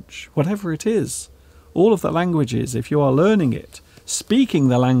language, whatever it is. All of the languages, if you are learning it, speaking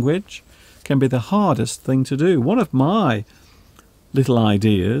the language can be the hardest thing to do. One of my little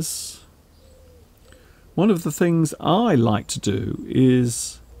ideas, one of the things I like to do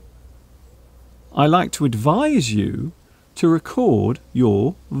is I like to advise you to record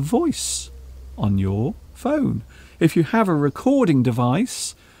your voice on your phone. If you have a recording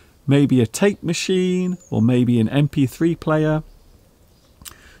device, maybe a tape machine or maybe an MP3 player,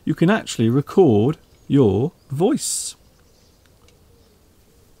 you can actually record your voice.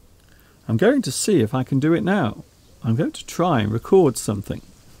 I'm going to see if I can do it now. I'm going to try and record something.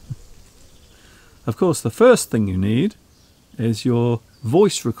 Of course, the first thing you need is your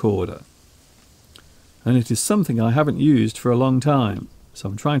voice recorder. And it is something I haven't used for a long time, so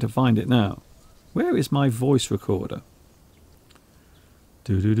I'm trying to find it now. Where is my voice recorder?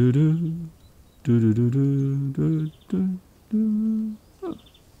 Do-do-do-do, do-do-do-do-do-do-do. Oh,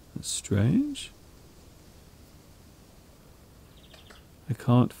 that's strange. I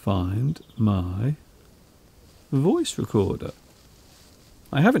can't find my voice recorder.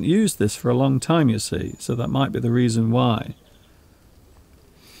 I haven't used this for a long time, you see, so that might be the reason why.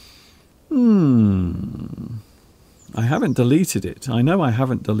 I haven't deleted it. I know I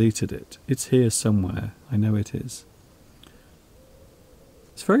haven't deleted it. It's here somewhere. I know it is.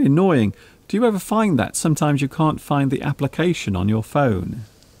 It's very annoying. Do you ever find that? Sometimes you can't find the application on your phone,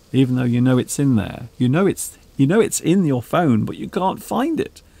 even though you know it's in there. You know it's in your phone, but you can't find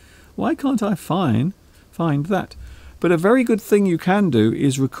it. Why can't I find that? But a very good thing you can do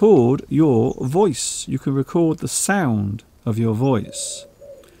is record your voice. You can record the sound of your voice,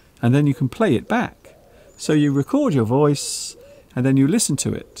 and then you can play it back. So you record your voice and then you listen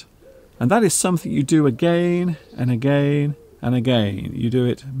to it. And that is something you do again and again and again. You do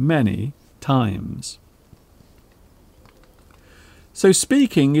it many times. So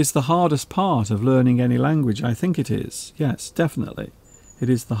speaking is the hardest part of learning any language. I think it is. Yes, definitely. It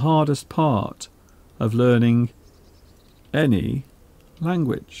is the hardest part of learning any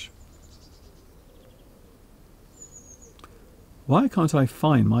language. Why can't I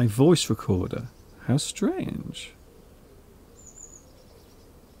find my voice recorder? How strange.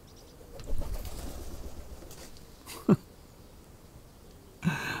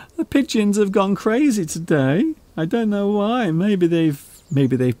 The pigeons have gone crazy today. I don't know why. Maybe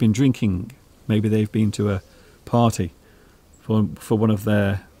they've been drinking. Maybe they've been to a party for one of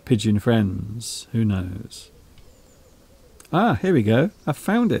their pigeon friends. Who knows? Ah, here we go. I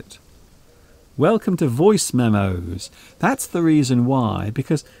found it. Welcome to voice memos. That's the reason why,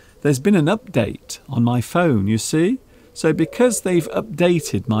 because there's been an update on my phone, you see? So because they've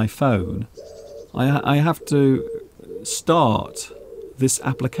updated my phone, I have to start this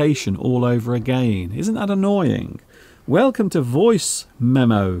application all over again. Isn't that annoying? Welcome to voice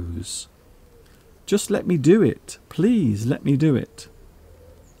memos. Just let me do it. Please let me do it.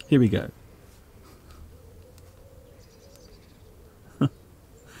 Here we go.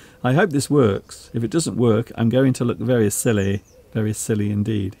 I hope this works. If it doesn't work, I'm going to look very silly. Very silly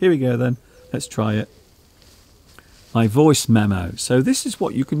indeed. Here we go then. Let's try it. My voice memo. So this is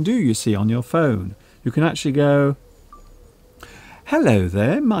what you can do, you see, on your phone. You can actually go, hello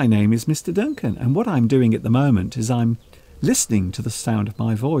there, my name is Mr Duncan, and what I'm doing at the moment is I'm listening to the sound of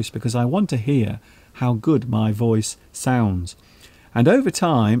my voice because I want to hear how good my voice sounds. And over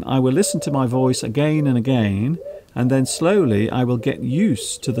time I will listen to my voice again and again, and then slowly I will get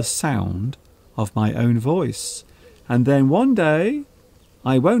used to the sound of my own voice. And then one day,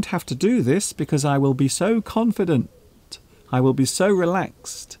 I won't have to do this because I will be so confident. I will be so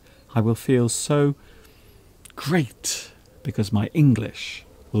relaxed. I will feel so great because my English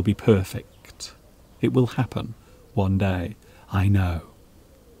will be perfect. It will happen one day. I know.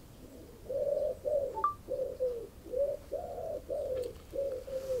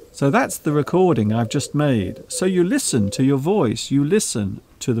 So that's the recording I've just made. So you listen to your voice, you listen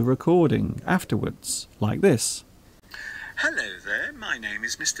to the recording afterwards, like this. Hello there, my name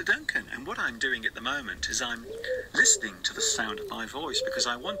is Mr Duncan, and what I'm doing at the moment is I'm listening to the sound of my voice because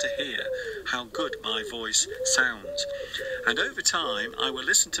I want to hear how good my voice sounds. And over time I will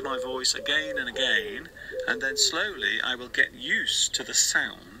listen to my voice again and again, and then slowly I will get used to the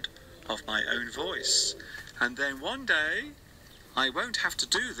sound of my own voice. And then one day I won't have to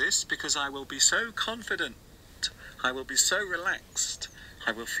do this because I will be so confident. I will be so relaxed.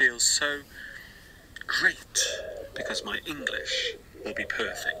 I will feel so great because my English will be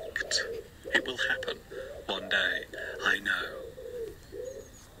perfect. It will happen one day, I know.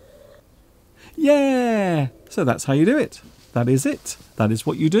 Yeah! So that's how you do it. That is it. That is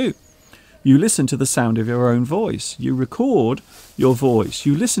what you do. You listen to the sound of your own voice. You record your voice.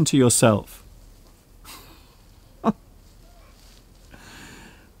 You listen to yourself.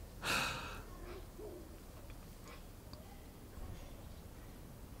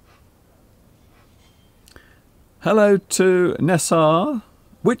 Hello to Nessar.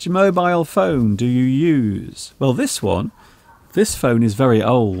 Which mobile phone do you use? Well, this phone is very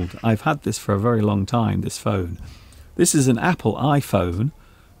old. I've had this for a very long time, this phone. This is an Apple iPhone,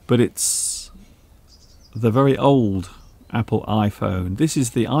 but it's the very old Apple iPhone. This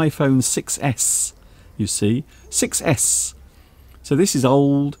is the iPhone 6S, you see. 6S. So this is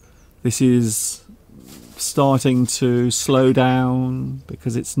old. This is starting to slow down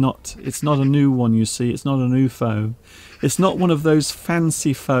because it's not a new one, you see. It's not a new phone. It's not one of those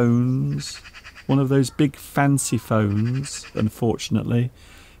fancy phones, one of those big fancy phones, unfortunately.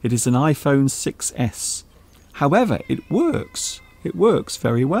 It is an iPhone 6S. However, it works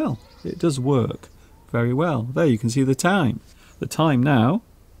very well. It does work very well. There you can see the time now,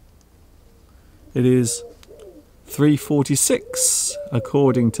 it is 3:46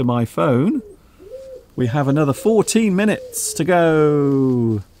 according to my phone. We have another 14 minutes to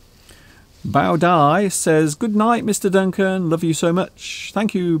go. Bao Dai says, good night, Mr. Duncan. Love you so much.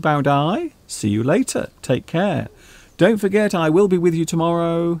 Thank you, Bao Dai. See you later. Take care. Don't forget, I will be with you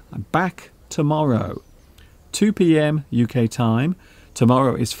tomorrow. I'm back tomorrow. 2 p.m. UK time.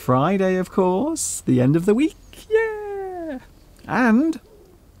 Tomorrow is Friday, of course. The end of the week. Yeah. And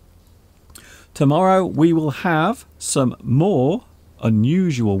tomorrow we will have some more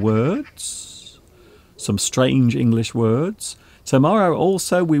unusual words. Some strange English words. Tomorrow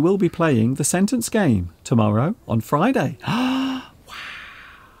also we will be playing the sentence game. Tomorrow on Friday. Wow.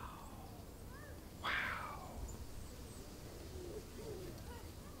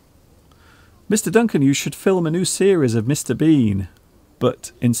 Mr. Duncan, you should film a new series of Mr. Bean,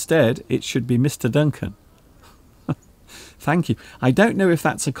 but instead it should be Mr. Duncan. Thank you. I don't know if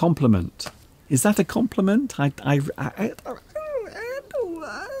that's a compliment. Is that a compliment? I don't know.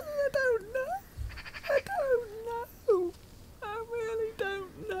 I really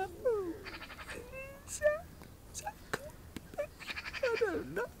don't know. Is that a compliment? I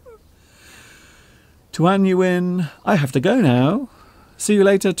don't know. Tuan Yuin, I have to go now. See you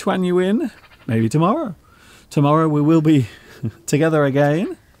later, Tuan Yuin. Maybe tomorrow. Tomorrow we will be together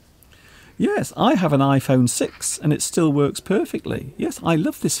again. Yes, I have an iPhone 6 and it still works perfectly. Yes, I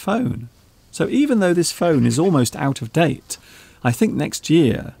love this phone. So even though this phone is almost out of date, I think next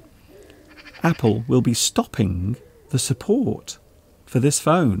year Apple will be stopping the support for this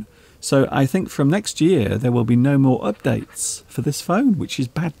phone. So I think from next year there will be no more updates for this phone, which is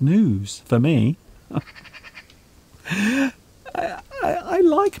bad news for me. I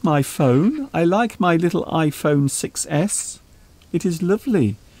like my phone. I like my little iPhone 6S. It is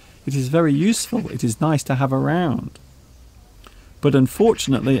lovely. It is very useful. It is nice to have around. But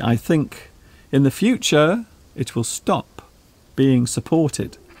unfortunately, I think in the future it will stop being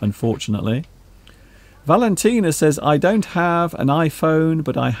supported, unfortunately. Valentina says, I don't have an iPhone,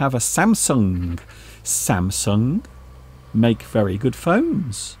 but I have a Samsung. Samsung make very good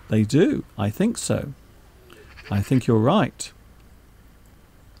phones. They do. I think so. I think you're right.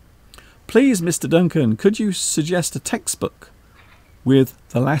 Please, Mr. Duncan, could you suggest a textbook with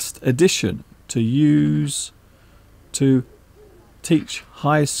the last edition to use to teach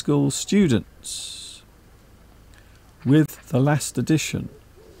high school students? With the last edition.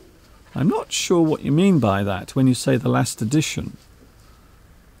 I'm not sure what you mean by that when you say the last edition.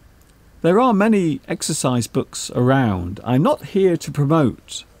 There are many exercise books around. I'm not here to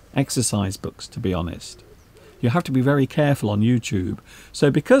promote exercise books, to be honest. You have to be very careful on YouTube.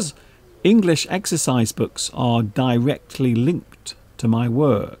 So because English exercise books are directly linked to my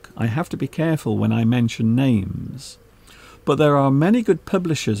work, I have to be careful when I mention names. But there are many good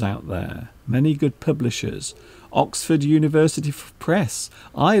publishers out there, many good publishers. Oxford University Press.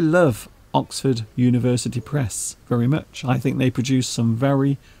 I love Oxford University Press very much. I think they produce some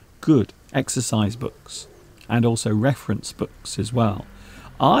very good exercise books and also reference books as well.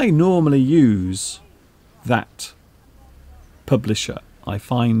 I normally use that publisher. I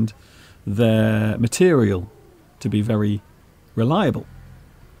find their material to be very reliable.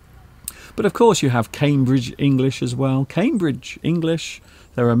 But of course you have Cambridge English as well. Cambridge English,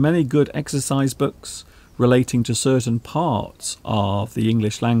 there are many good exercise books relating to certain parts of the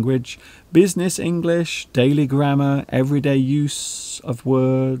English language. Business English, daily grammar, everyday use of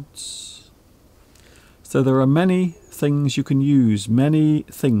words. So there are many things you can use, many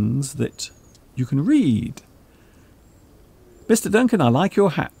things that you can read. Mr Duncan, I like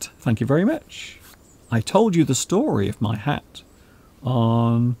your hat. Thank you very much. I told you the story of my hat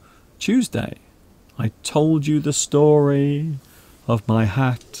on Tuesday. I told you the story of my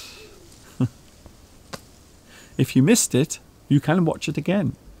hat. If you missed it, you can watch it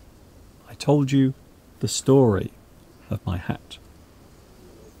again. I told you the story of my hat.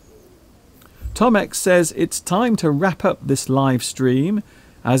 Tom X says it's time to wrap up this live stream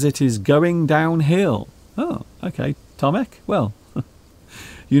as it is going downhill. Oh, okay, Tom X. Well,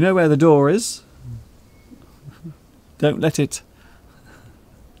 you know where the door is. Don't let it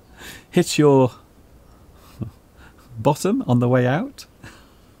hit your bottom on the way out.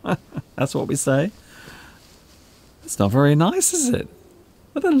 That's what we say. It's not very nice, is it?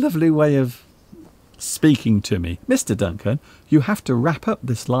 What a lovely way of speaking to me. Mr Duncan, you have to wrap up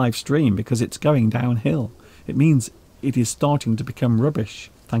this live stream because it's going downhill. It means it is starting to become rubbish.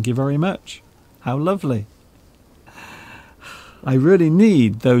 Thank you very much. How lovely. I really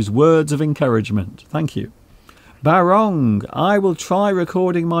need those words of encouragement. Thank you. Barong, I will try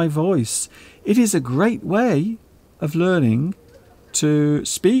recording my voice. It is a great way of learning to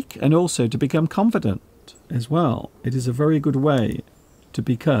speak and also to become confident as well. It is a very good way to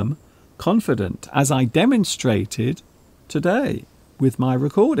become confident, as I demonstrated today with my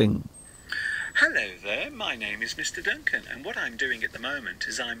recording. Hello there, my name is Mr Duncan, and what I'm doing at the moment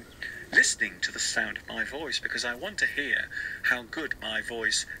is I'm listening to the sound of my voice because I want to hear how good my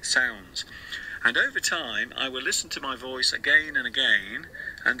voice sounds. And over time I will listen to my voice again and again,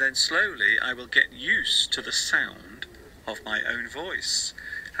 and then slowly I will get used to the sound of my own voice.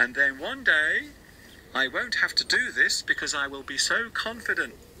 And then one day I won't have to do this because I will be so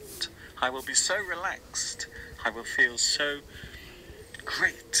confident, I will be so relaxed, I will feel so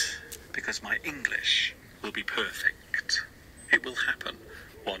great because my English will be perfect. It will happen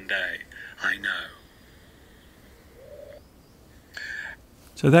one day, I know.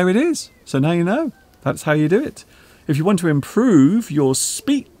 So there it is. So now you know. That's how you do it. If you want to improve your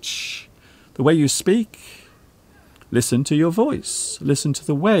speech, the way you speak, listen to your voice. Listen to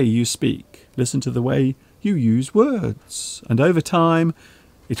the way you speak. Listen to the way you use words. And over time,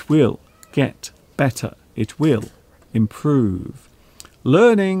 it will get better. It will improve.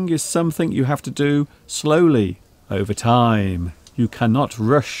 Learning is something you have to do slowly over time. You cannot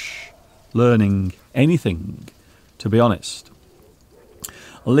rush learning anything, to be honest.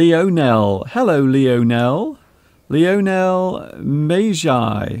 Leonel. Hello, Leonel. Leonel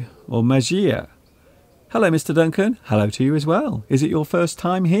Magi or Magia. Hello, Mr Duncan. Hello to you as well. Is it your first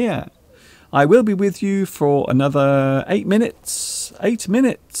time here? I will be with you for another 8 minutes. 8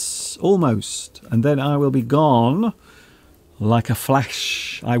 minutes, almost. And then I will be gone like a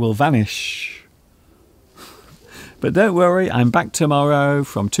flash. I will vanish. But don't worry, I'm back tomorrow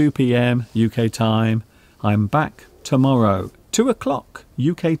from 2 p.m. UK time. I'm back tomorrow. 2 o'clock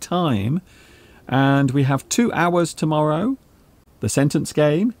UK time, and we have 2 hours tomorrow. The sentence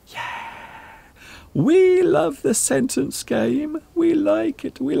game, yeah, we love the sentence game. We like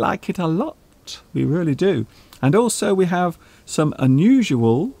it a lot, we really do. And also we have some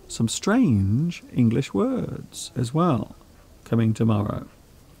unusual, some strange English words as well coming tomorrow.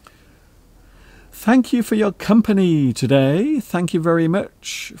 Thank you for your company today. Thank you very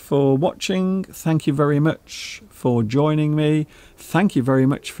much for watching. Thank you very much for joining me. Thank you very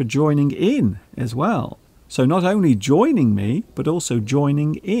much for joining in as well. So not only joining me, but also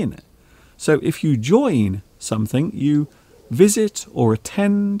joining in. So if you join something, you visit or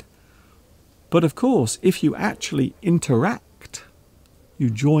attend. But of course, if you actually interact, you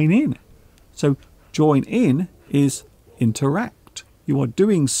join in. So join in is interact you are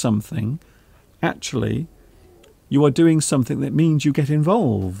doing something, actually, you are doing something that means you get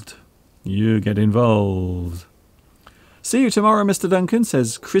involved. You get involved. See you tomorrow, Mr. Duncan,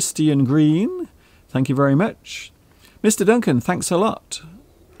 says Christian Green. Thank you very much. Mr. Duncan, thanks a lot.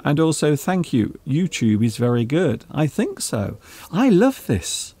 And also, thank you. YouTube is very good. I think so. I love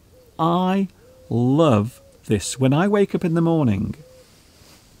this. I love this. When I wake up in the morning,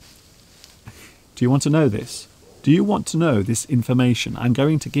 do you want to know this? Do you want to know this information? I'm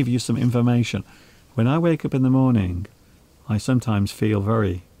going to give you some information. When I wake up in the morning, I sometimes feel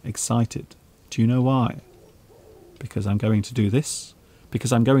very excited. Do you know why? Because I'm going to do this.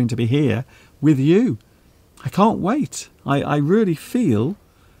 Because I'm going to be here with you. I can't wait. I really feel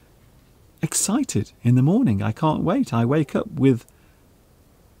excited in the morning. I can't wait. I wake up with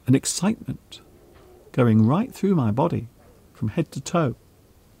an excitement going right through my body from head to toe.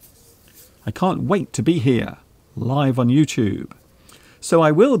 I can't wait to be here live on YouTube. So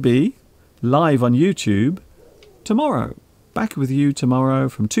I will be live on YouTube tomorrow. Back with you tomorrow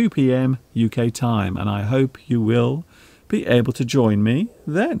from 2 p.m. UK time. And I hope you will be able to join me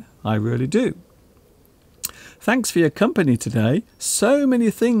then. I really do. Thanks for your company today. So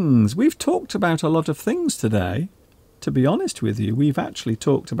many things. We've talked about a lot of things today. To be honest with you, we've actually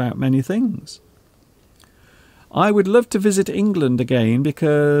talked about many things. I would love to visit England again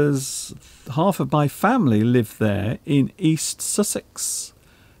because half of my family live there in East Sussex.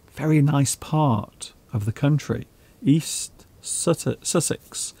 Very nice part of the country. East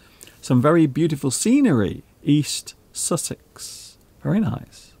Sussex. Some very beautiful scenery. East Sussex. Very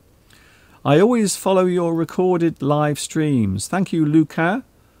nice. I always follow your recorded live streams. Thank you, Luca.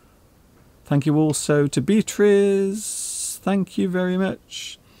 Thank you also to Beatrice. Thank you very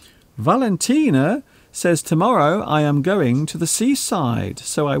much. Valentina says, tomorrow I am going to the seaside,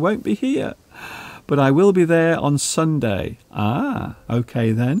 so I won't be here. But I will be there on Sunday. Ah,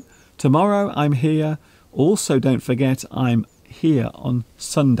 okay then. Tomorrow I'm here. Also, don't forget I'm here on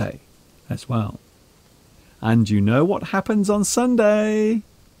Sunday as well. And you know what happens on Sunday?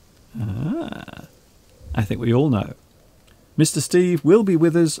 Ah, I think we all know. Mr. Steve will be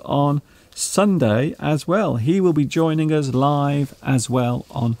with us on Sunday as well. He will be joining us live as well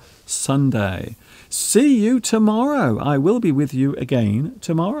on Sunday. See you tomorrow. I will be with you again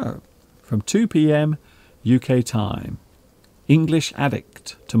tomorrow from 2 p.m. UK time. English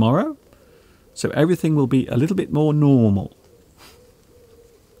Addict tomorrow. So everything will be a little bit more normal.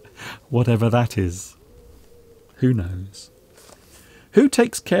 Whatever that is. Who knows? Who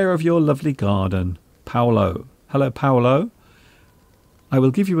takes care of your lovely garden? Paolo. Hello, Paolo. I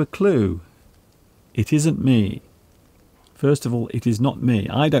will give you a clue. It isn't me. First of all, it is not me.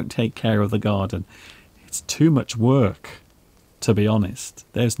 I don't take care of the garden. It's too much work, to be honest.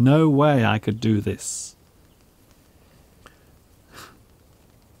 There's no way I could do this.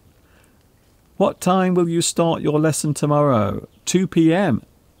 What time will you start your lesson tomorrow? 2 p.m.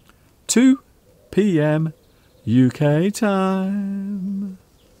 2 p.m. UK time.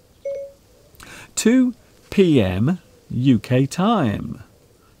 2 p.m. UK time.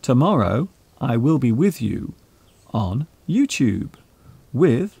 Tomorrow I will be with you on YouTube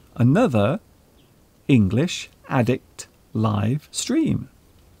with another English Addict live stream.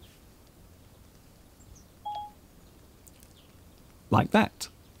 Like that.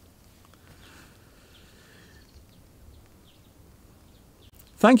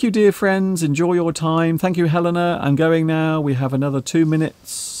 Thank you, dear friends. Enjoy your time. Thank you, Helena. I'm going now. We have another 2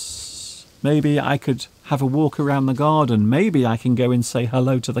 minutes. Maybe I could have a walk around the garden. Maybe I can go and say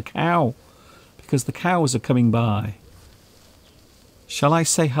hello to the cow because the cows are coming by. Shall I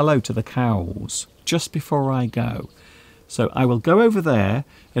say hello to the cows just before I go? So I will go over there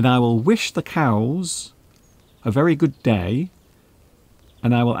and I will wish the cows a very good day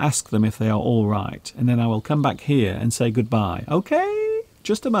and I will ask them if they are all right. And then I will come back here and say goodbye. Okay?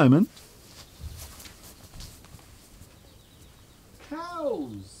 Just a moment.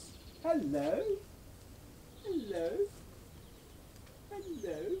 Cows! Hello? Hello?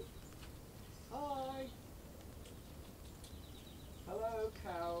 Hello? Hi! Hello,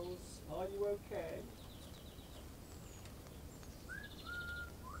 cows. Are you okay?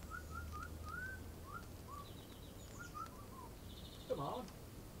 Come on.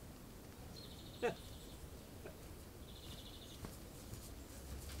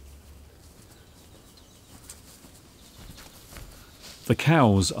 The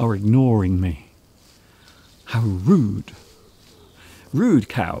cows are ignoring me. How rude. Rude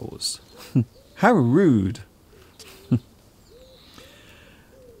cows. How rude.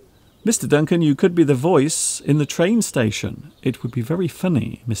 Mr. Duncan, you could be the voice in the train station. It would be very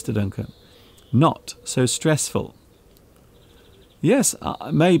funny, Mr. Duncan. Not so stressful. Yes,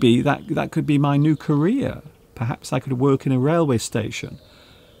 maybe that could be my new career. Perhaps I could work in a railway station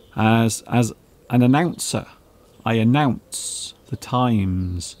as an announcer. I announce the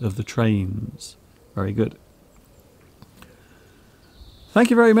times of the trains. Very good. Thank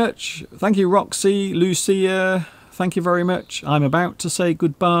you very much. Thank you, Roxy, Lucia. Thank you very much. I'm about to say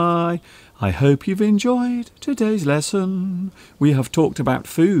goodbye. I hope you've enjoyed today's lesson. We have talked about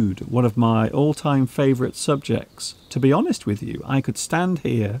food, one of my all-time favourite subjects. To be honest with you, I could stand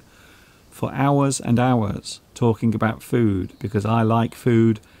here for hours and hours talking about food because I like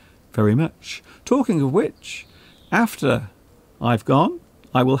food very much. Talking of which, after I've gone,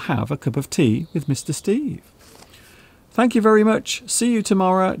 I will have a cup of tea with Mr. Steve. Thank you very much. See you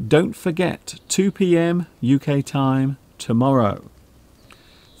tomorrow. Don't forget, 2 p.m. UK time tomorrow.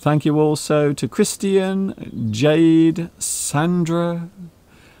 Thank you also to Christian, Jade, Sandra,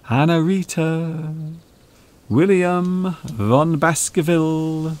 Anna Rita, William von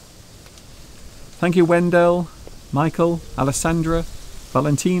Baskerville. Thank you, Wendell, Michael, Alessandra,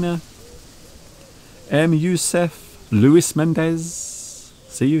 Valentina, M. Youssef, Luis Mendez.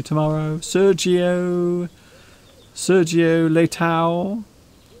 See you tomorrow. Sergio Leitao,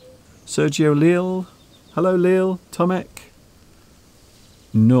 Sergio Lil. Hello, Lil. Tomek.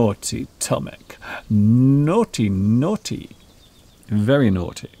 Naughty Tomek. Naughty, naughty. Very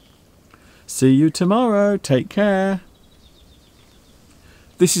naughty. See you tomorrow. Take care.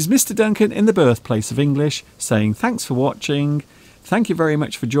 This is Mr. Duncan in the birthplace of English saying thanks for watching. Thank you very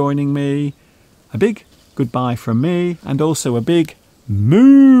much for joining me. A big goodbye from me and also a big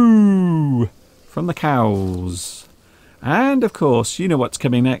moo from the cows. And of course, you know what's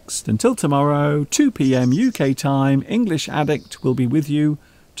coming next. Until tomorrow, 2 p.m. UK time, English Addict will be with you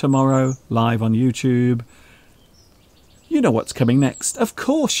tomorrow live on YouTube. You know what's coming next. Of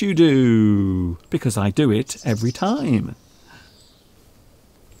course you do, because I do it every time.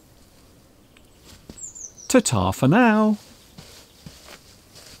 Ta-ta for now.